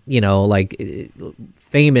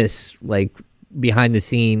 Famous, behind the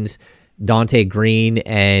scenes, Dante Green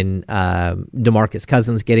and DeMarcus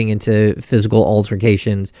Cousins getting into physical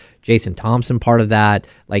altercations. Jason Thompson, part of that.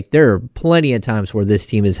 There are plenty of times where this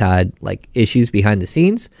team has had issues behind the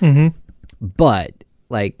scenes. Mm-hmm. But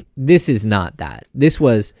this is not that. This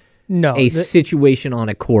was situation on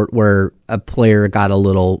a court where a player got a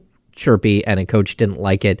little chirpy and a coach didn't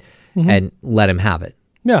like it and let him have it.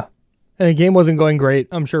 Yeah. And the game wasn't going great.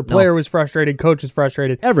 I'm sure player was frustrated, coach is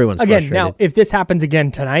frustrated. Everyone's frustrated. Now, if this happens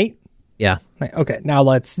again tonight, yeah. Okay, now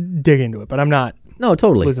let's dig into it. But I'm not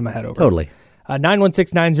losing my head over it.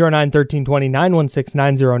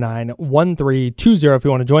 916-909-1320, 916-909-1320 if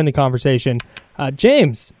you want to join the conversation.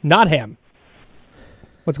 James, Nottingham.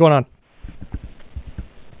 What's going on?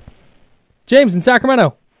 James in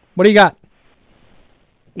Sacramento. What do you got?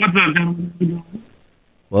 What's up, gentlemen?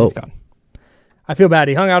 Whoa. He's gone. I feel bad.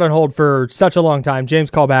 He hung out on hold for such a long time.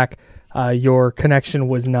 James, call back. Your connection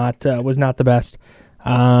was not the best.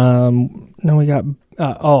 Then we got,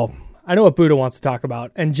 I know what Buddha wants to talk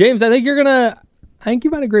about. And James, I think you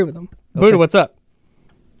might agree with him. Okay. Buddha, what's up?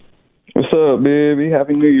 What's up, baby?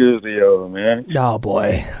 Happy New Year's to y'all, man. Oh,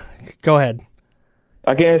 boy. Go ahead.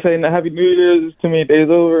 I can't say Happy New Year's. It's too many days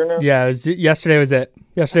over now. Yeah, yesterday was it.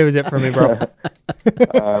 Yesterday was it for me, bro.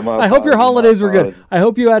 I hope your holidays were good. I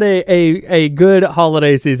hope you had a good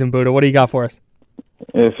holiday season, Buddha. What do you got for us?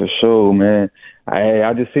 Yeah, for sure, man.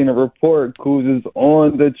 I just seen a report. Kuz is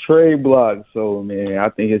on the trade block, so, man, I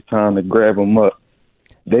think it's time to grab him up.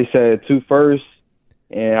 They said 2 firsts,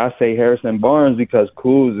 and I say Harrison Barnes because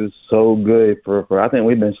Kuz is so good for I think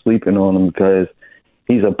we've been sleeping on him because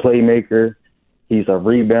he's a playmaker, he's a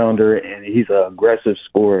rebounder, and he's an aggressive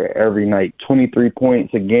scorer every night. 23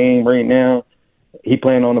 points a game right now. He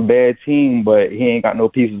playing on a bad team, but he ain't got no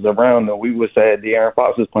pieces around him. We would say De'Aaron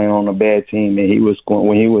Fox was playing on a bad team, and he was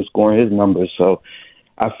scoring his numbers. So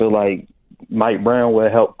I feel like Mike Brown will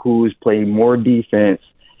help Kuz play more defense,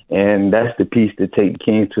 and that's the piece to take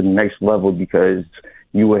Kings to the next level because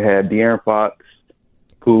you would have De'Aaron Fox,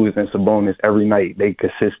 Kuz, and Sabonis every night. They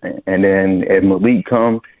consistent. And then if Malik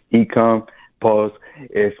come, he come. Pause.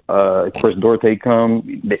 If Chris Duarte come,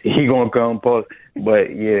 he gonna come. Pause.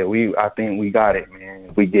 But yeah, I think we got it, man.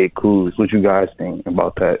 If we get Kuz, what you guys think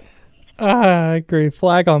about that? I agree.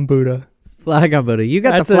 Flag on Buddha. Flag on Buddha. You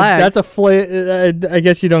got the flag. That's a flag. I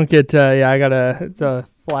guess you don't get. I got it's a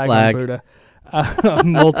flag on Buddha.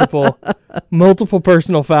 Multiple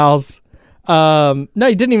personal fouls. No,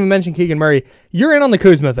 you didn't even mention Keegan Murray. You're in on the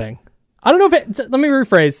Kuzma thing. I don't know if it. Let me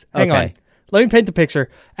rephrase. Hang on. Let me paint the picture.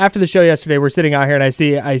 After the show yesterday, we're sitting out here, and I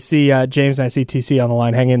see James and I see TC on the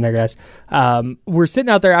line. Hang in there, guys. We're sitting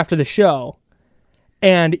out there after the show,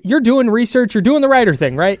 and you're doing research. You're doing the writer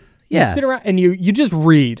thing, right? Yeah. You sit around and you just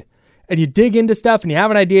read, and you dig into stuff, and you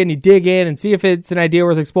have an idea, and you dig in and see if it's an idea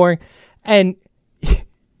worth exploring. And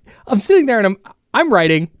I'm sitting there, and I'm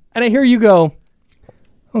writing, and I hear you go,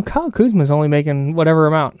 "Oh, Kyle Kuzma's only making whatever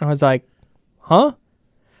amount." And I was like, "Huh?"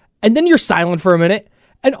 And then you're silent for a minute.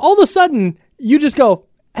 And all of a sudden, you just go,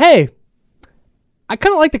 "Hey, I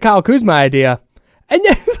kind of like the Kyle Kuzma idea." And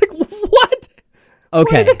then it's like, what?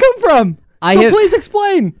 Okay. Where did that come from? Please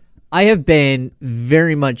explain. I have been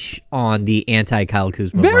very much on the anti-Kyle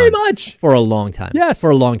Kuzma Very much. For a long time. Yes.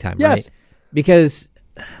 For a long time, yes. Right? Because,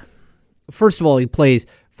 first of all, he plays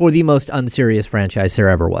for the most unserious franchise there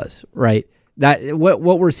ever was, right? That what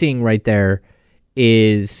we're seeing right there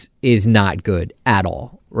is not good at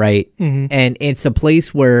all, right? Mm-hmm. And it's a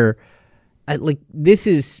place where, this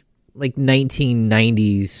is like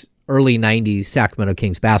 1990s, early 90s Sacramento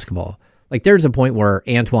Kings basketball. Like, there's a point where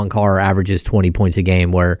Antoine Carr averages 20 points a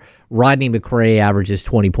game, where Rodney McRae averages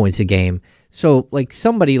 20 points a game. So, like,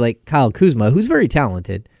 somebody like Kyle Kuzma, who's very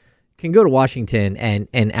talented, can go to Washington and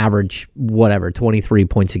average, 23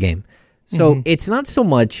 points a game. So It's not so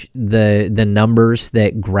much the numbers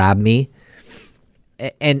that grab me.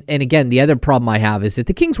 And again, the other problem I have is that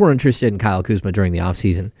the Kings were interested in Kyle Kuzma during the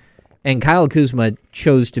offseason. And Kyle Kuzma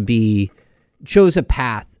chose a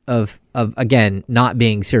path of again, not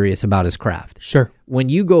being serious about his craft. Sure. When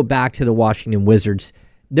you go back to the Washington Wizards,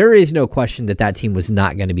 there is no question that team was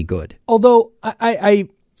not going to be good. Although I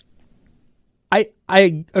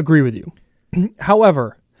agree with you.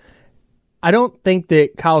 However, I don't think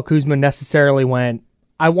that Kyle Kuzma necessarily went,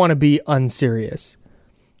 "I want to be unserious."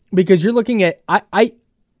 Because you're looking at, I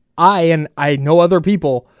know other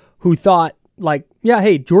people who thought, like, yeah,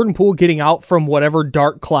 hey, Jordan Poole getting out from whatever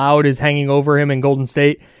dark cloud is hanging over him in Golden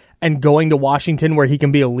State and going to Washington where he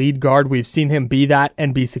can be a lead guard. We've seen him be that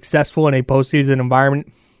and be successful in a postseason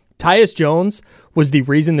environment. Tyus Jones was the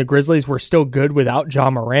reason the Grizzlies were still good without Ja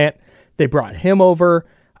Morant. They brought him over.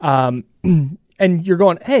 And you're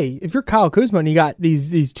going, hey, if you're Kyle Kuzma and you got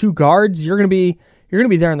these two guards, you're gonna be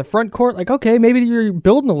there in the front court. Like, okay, maybe you're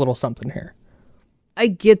building a little something here. I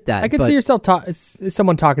get that. I could see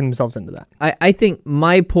someone talking themselves into that. I think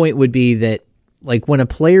my point would be that, like, when a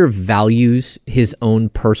player values his own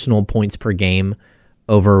personal points per game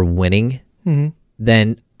over winning,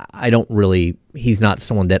 then he's not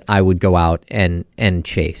someone that I would go out and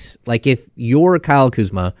chase. Like, if you're Kyle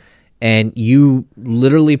Kuzma and you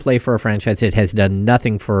literally play for a franchise that has done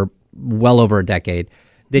nothing for well over a decade,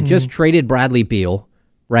 that just traded Bradley Beal,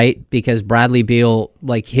 right? Because Bradley Beal,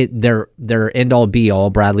 like, hit their end-all be-all,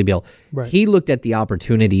 Bradley Beal. Right. He looked at the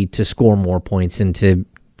opportunity to score more points and to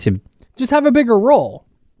just have a bigger role.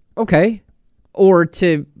 Okay. Or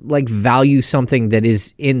to, like, value something that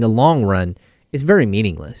is, in the long run, is very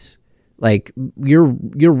meaningless. Like, your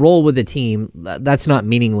role with the team, that's not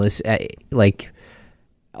meaningless, like,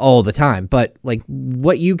 all the time. But, like,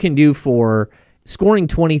 what you can do for scoring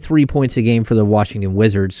 23 points a game for the Washington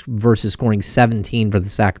Wizards versus scoring 17 for the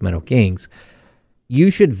Sacramento Kings, you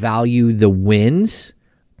should value the wins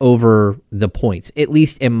over the points, at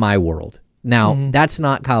least in my world. Now, that's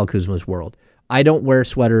not Kyle Kuzma's world. I don't wear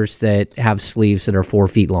sweaters that have sleeves that are 4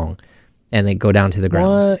 feet long and they go down to the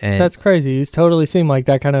ground. What? That's crazy. You totally seem like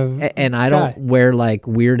that kind of And I don't wear, like,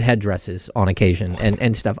 weird headdresses on occasion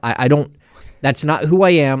and stuff. I don't, that's not who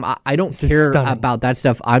I am. I don't care about that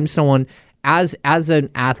stuff. I'm someone, as an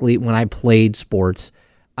athlete, when I played sports,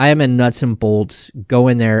 I am a nuts and bolts, go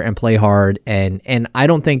in there and play hard. And I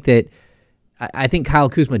don't think that, I think Kyle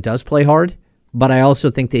Kuzma does play hard, but I also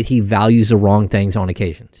think that he values the wrong things on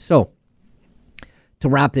occasion. So, to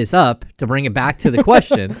wrap this up, to bring it back to the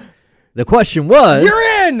question, the question was...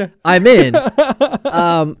 You're in! I'm in.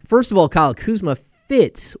 First of all, Kyle Kuzma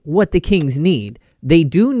fits what the Kings need. They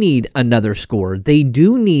do need another scorer. They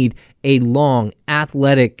do need a long,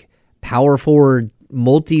 athletic, power forward,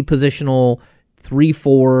 multi-positional,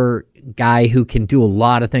 3-4 guy who can do a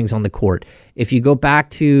lot of things on the court. If you go back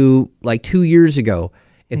to, like, 2 years ago,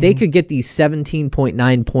 if they could get these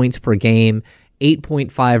 17.9 points per game,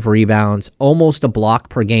 8.5 rebounds, almost a block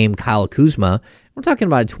per game, Kyle Kuzma, we're talking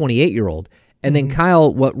about a 28-year-old. And then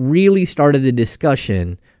Kyle, what really started the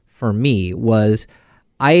discussion for me was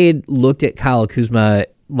I had looked at Kyle Kuzma,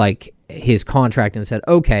 like, his contract and said,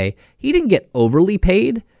 okay, he didn't get overly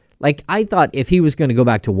paid. Like, I thought if he was going to go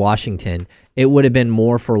back to Washington, it would have been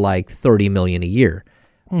more for, like, $30 million a year.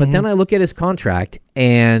 But then I look at his contract,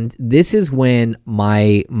 and this is when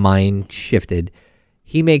my mind shifted.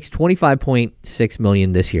 He makes $25.6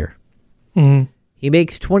 million this year. He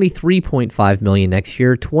makes $23.5 million next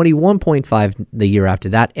year, $21.5 the year after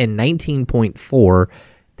that, and $19.4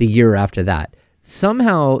 the year after that.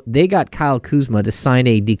 Somehow they got Kyle Kuzma to sign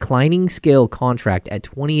a declining scale contract at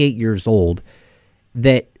 28 years old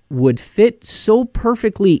that would fit so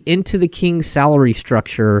perfectly into the Kings salary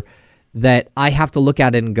structure that I have to look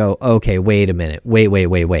at it and go, okay, wait a minute.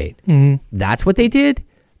 Wait. That's what they did?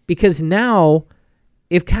 Because now,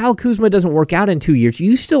 if Kyle Kuzma doesn't work out in 2 years,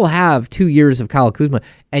 you still have 2 years of Kyle Kuzma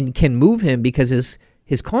and can move him because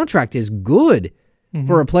his contract is good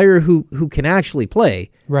for a player who can actually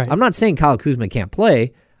play. Right. I'm not saying Kyle Kuzma can't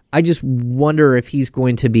play. I just wonder if he's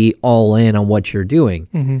going to be all in on what you're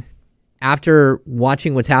doing. After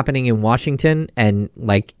watching what's happening in Washington, and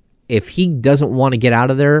like if he doesn't want to get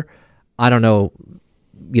out of there, I don't know,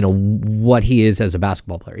 what he is as a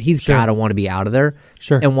basketball player. He's got to want to be out of there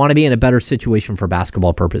and want to be in a better situation for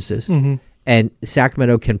basketball purposes. And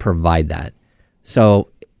Sacramento can provide that. So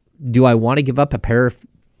do I want to give up a pair of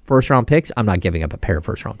first-round picks? I'm not giving up a pair of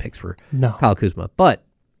first-round picks for Kyle Kuzma. But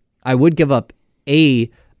I would give up a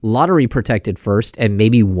lottery-protected first and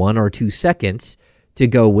maybe 1 or 2 seconds to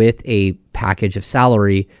go with a package of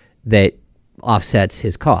salary that offsets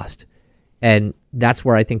his cost. And that's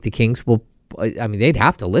where I think the Kings will, they'd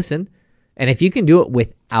have to listen. And if you can do it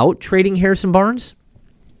without trading Harrison Barnes,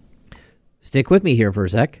 stick with me here for a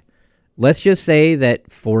sec. Let's just say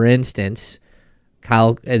that, for instance,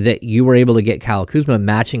 that you were able to get Kyle Kuzma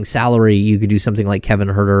matching salary. You could do something like Kevin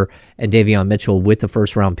Huerter and Davion Mitchell with the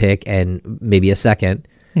first-round pick and maybe a second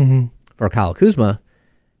for Kyle Kuzma.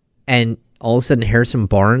 And all of a sudden, Harrison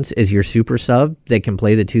Barnes is your super sub that can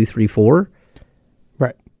play the 2, 3, 4.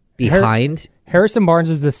 Right. Behind. Harrison Barnes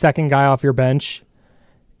is the second guy off your bench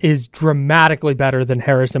is dramatically better than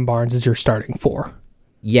Harrison Barnes is your starting 4.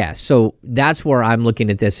 Yeah, so that's where I'm looking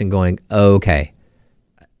at this and going, okay,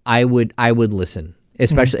 I would listen,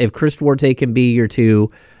 especially if Chris Duarte can be your 2.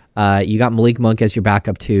 You got Malik Monk as your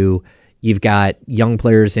backup 2. You've got young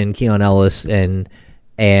players in Keon Ellis and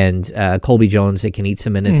Colby Jones that can eat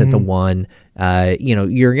some minutes at the 1.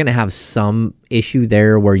 You're going to have some issue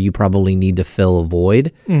there where you probably need to fill a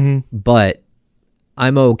void. But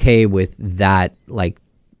I'm okay with that. Like,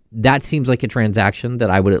 that seems like a transaction that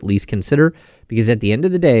I would at least consider, because at the end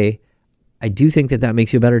of the day, I do think that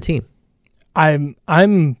makes you a better team.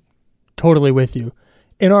 I'm totally with you.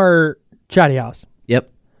 In our chatty house.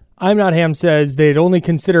 Yep. I'm Not Ham says they'd only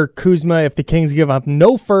consider Kuzma if the Kings give up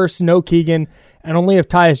no first, no Keegan, and only if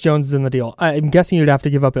Tyus Jones is in the deal. I'm guessing you'd have to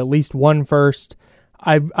give up at least 1 first.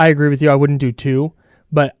 I agree with you. I wouldn't do 2,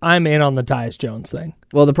 but I'm in on the Tyus Jones thing.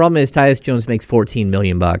 Well, the problem is Tyus Jones makes $14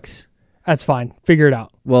 million. That's fine. Figure it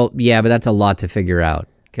out. Well, yeah, but that's a lot to figure out.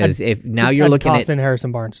 Because if now you're looking at in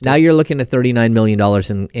Harrison Barnes too. Now you're looking at $39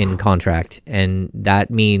 million in contract, and that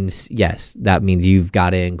means you've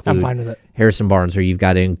got to include I'm fine with it. Harrison Barnes, or you've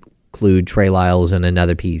got to include Trey Lyles and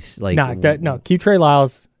another piece. Keep Trey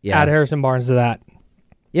Lyles. Yeah. Add Harrison Barnes to that.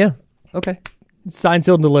 Yeah. Okay. Signed,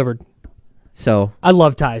 sealed, and delivered. So I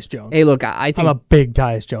love Tyus Jones. Hey, look, I think I'm a big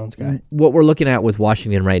Tyus Jones guy. What we're looking at with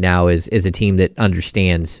Washington right now is a team that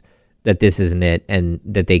understands that this isn't it and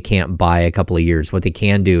that they can't buy a couple of years. What they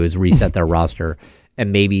can do is reset their roster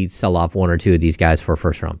and maybe sell off 1 or 2 of these guys for a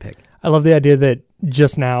first-round pick. I love the idea that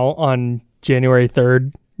just now on January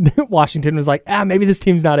 3rd, Washington was like, maybe this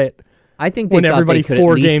team's not it. I think when everybody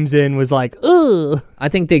 4 games in was like, ugh. I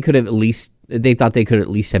think they thought they could at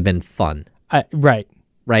least have been fun. Right.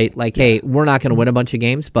 Right? Like, hey, we're not going to win a bunch of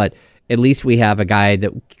games, but at least we have a guy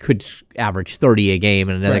that could average 30 a game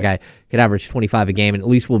and another guy could average 25 a game, and at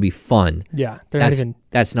least we'll be fun. Yeah.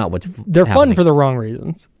 That's not what's They're happening. Fun for the wrong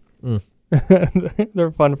reasons.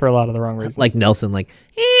 They're fun for a lot of the wrong reasons. Like Nelson, like,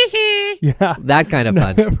 yeah, that kind of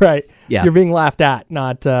fun. Right. Yeah. You're being laughed at,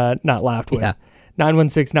 not laughed with. Yeah.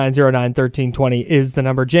 916-909-1320 is the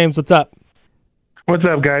number. James, what's up? What's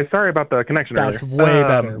up, guys? Sorry about the connection earlier. That's way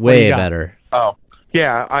better. Way better. Oh,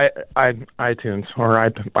 yeah, iTunes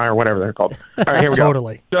or whatever they're called. All right, here we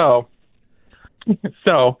Totally. go.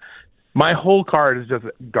 So my whole card is just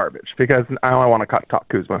garbage because I don't want to talk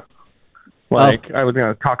Kuzma. I was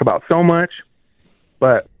going to talk about so much,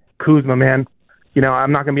 but Kuzma, man,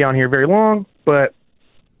 I'm not going to be on here very long, but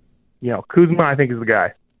Kuzma, I think, is the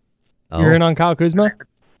guy. Oh. You're in on Kyle Kuzma?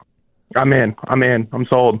 I'm in. I'm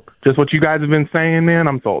sold. Just what you guys have been saying, man,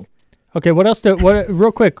 I'm sold. Okay, what else?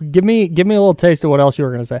 Real quick, give me a little taste of what else you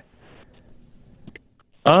were going to say.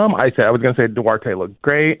 I was going to say Duarte looked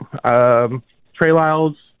great. Trey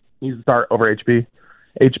Lyles needs to start over HB.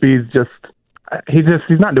 HB's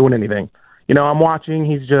he's not doing anything. I'm watching.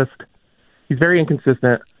 He's very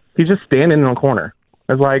inconsistent. He's just standing in the corner.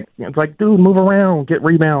 It's like, dude, move around, get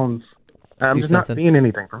rebounds. I'm just not something. seeing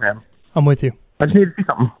anything from him. I'm with you. I just need to see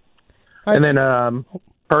something. Right. And then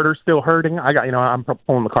Herter's still hurting. I'm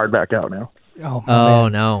pulling the card back out now. Oh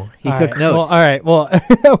no, he took notes. Well, all right. Well,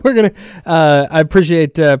 we're gonna. I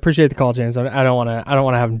appreciate the call, James. I don't want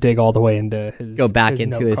to have him dig all the way into his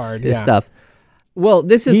his stuff. Well,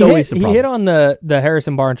 this is always a problem. He hit on the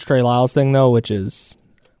Harrison Barnes Trey Lyles thing though, which is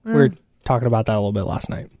we were talking about that a little bit last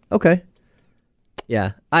night. Okay.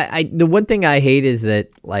 Yeah, I the one thing I hate is that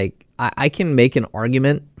like I can make an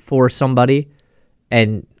argument for somebody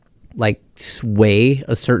and like sway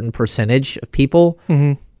a certain percentage of people.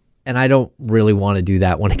 Mm-hmm. And I don't really want to do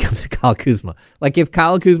that when it comes to Kyle Kuzma. Like if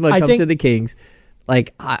Kyle Kuzma comes to the Kings,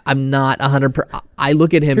 like I'm not 100%. I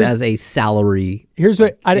look at him as a salary. Here's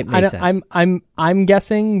what I'm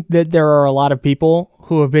guessing that there are a lot of people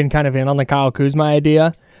who have been kind of in on the Kyle Kuzma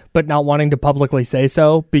idea, but not wanting to publicly say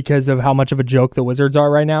so because of how much of a joke the Wizards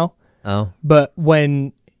are right now. Oh, but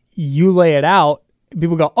when you lay it out,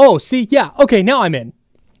 people go, "Oh, see, yeah, okay, now I'm in."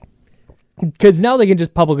 Because now they can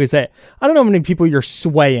just publicly say it. I don't know how many people you're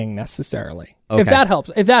swaying necessarily. Okay.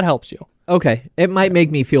 If that helps you. Okay. It might make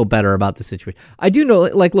me feel better about the situation. I do know,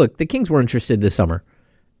 like, look, the Kings were interested this summer.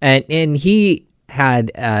 And he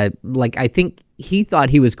had, I think he thought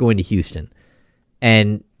he was going to Houston.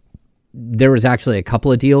 And there was actually a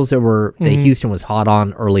couple of deals that Houston was hot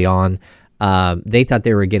on early on. They thought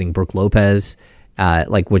they were getting Brook Lopez,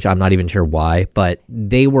 which I'm not even sure why. But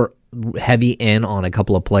they were heavy in on a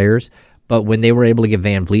couple of players. But when they were able to get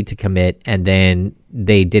Van Vliet to commit and then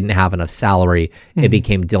they didn't have enough salary, it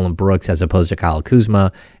became Dylan Brooks as opposed to Kyle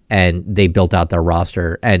Kuzma, and they built out their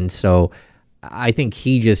roster. And so I think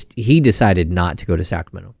he decided not to go to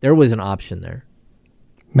Sacramento. There was an option there.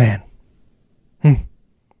 Man.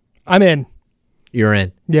 I'm in. You're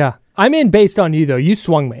in. Yeah. I'm in based on you, though. You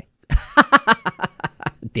swung me.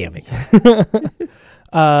 Damn it.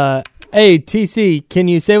 Hey, TC, can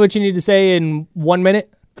you say what you need to say in 1 minute?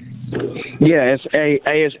 Yeah,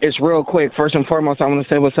 it's real quick. First and foremost, I want to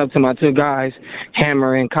say what's up to my two guys,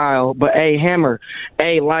 Hammer and Kyle. But, hey, Hammer,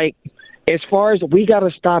 as far as we got to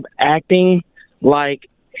stop acting like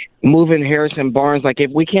moving Harrison Barnes, like if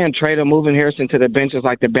we can't trade him, moving Harrison to the bench is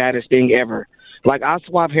like the baddest thing ever. Like, I'll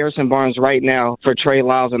swap Harrison Barnes right now for Trey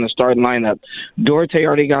Lyles in the starting lineup. Duarte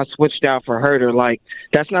already got switched out for Herter. Like,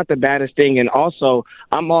 that's not the baddest thing. And also,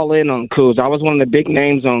 I'm all in on Kuz. I was one of the big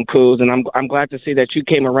names on Kuz, and I'm glad to see that you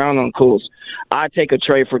came around on Kuz. I'd take a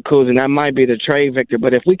trade for Kuz, and that might be the trade, Victor.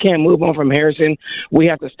 But if we can't move on from Harrison, we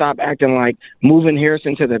have to stop acting like moving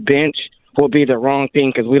Harrison to the bench will be the wrong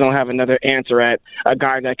thing because we don't have another answer at a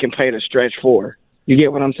guy that can play the stretch four. You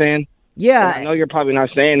get what I'm saying? Yeah. And I know you're probably not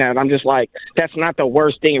saying that. I'm just like, that's not the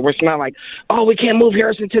worst thing. It's not like, oh, we can't move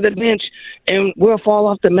Harrison to the bench and we'll fall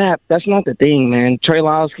off the map. That's not the thing, man. Trey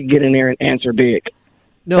Lyles could get in there and answer big.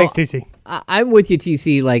 No, thanks, TC. I'm with you,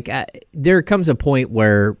 TC. Like, there comes a point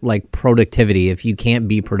where, like, productivity, if you can't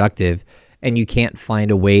be productive and you can't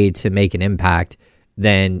find a way to make an impact,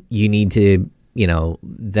 then you need to,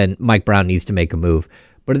 then Mike Brown needs to make a move.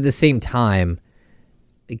 But at the same time,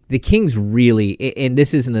 the Kings really, and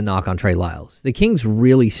this isn't a knock on Trey Lyles, the Kings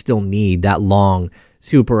really still need that long,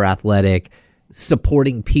 super athletic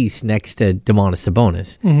supporting piece next to Domantas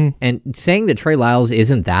Sabonis. Mm-hmm. And saying that Trey Lyles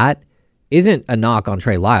isn't a knock on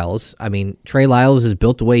Trey Lyles. I mean, Trey Lyles is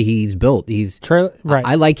built the way he's built. Right.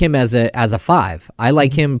 I like him as a five. I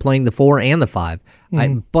like him playing the 4 and the 5.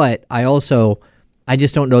 But I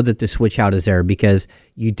just don't know that the switch out is there because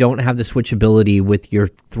you don't have the switchability with your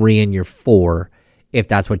 3 and your 4 if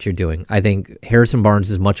that's what you're doing. I think Harrison Barnes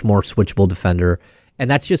is much more switchable defender, and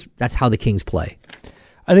that's how the Kings play.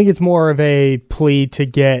 I think it's more of a plea to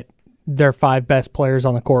get their 5 best players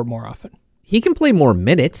on the court more often. He can play more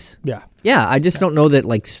minutes. Yeah. Yeah, I just don't know that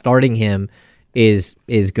like starting him is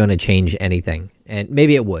going to change anything, and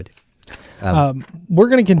maybe it would. We're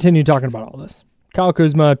going to continue talking about all this. Kyle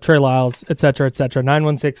Kuzma, Trey Lyles, et cetera, et cetera.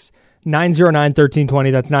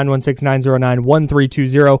 916-909-1320. That's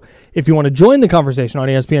 916-909-1320. If you want to join the conversation on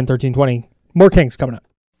ESPN 1320, more Kings coming up.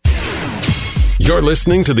 You're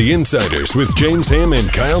listening to The Insiders with James Ham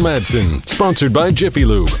and Kyle Madsen. Sponsored by Jiffy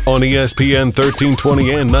Lube on ESPN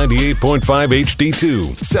 1320 and 98.5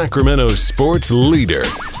 HD2. Sacramento's sports leader.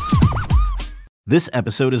 This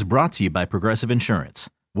episode is brought to you by Progressive Insurance.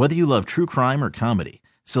 Whether you love true crime or comedy,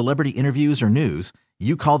 celebrity interviews or news,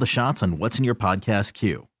 you call the shots on what's in your podcast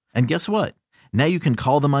queue. And guess what? Now you can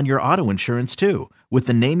call them on your auto insurance too with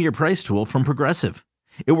the Name Your Price tool from Progressive.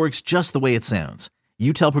 It works just the way it sounds.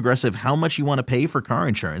 You tell Progressive how much you want to pay for car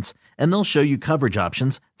insurance, and they'll show you coverage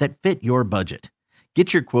options that fit your budget.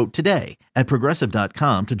 Get your quote today at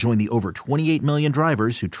Progressive.com to join the over 28 million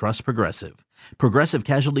drivers who trust Progressive. Progressive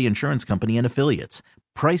Casualty Insurance Company and Affiliates.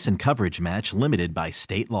 Price and coverage match limited by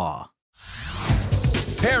state law.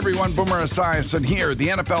 Hey everyone, Boomer Esiason here. The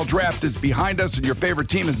NFL Draft is behind us and your favorite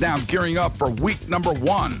team is now gearing up for week number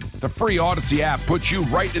 1. The free Odyssey app puts you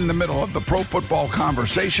right in the middle of the pro football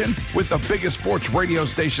conversation with the biggest sports radio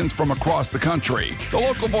stations from across the country. The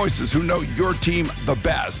local voices who know your team the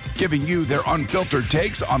best, giving you their unfiltered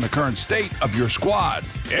takes on the current state of your squad.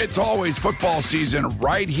 It's always football season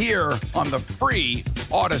right here on the free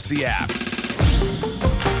Odyssey app.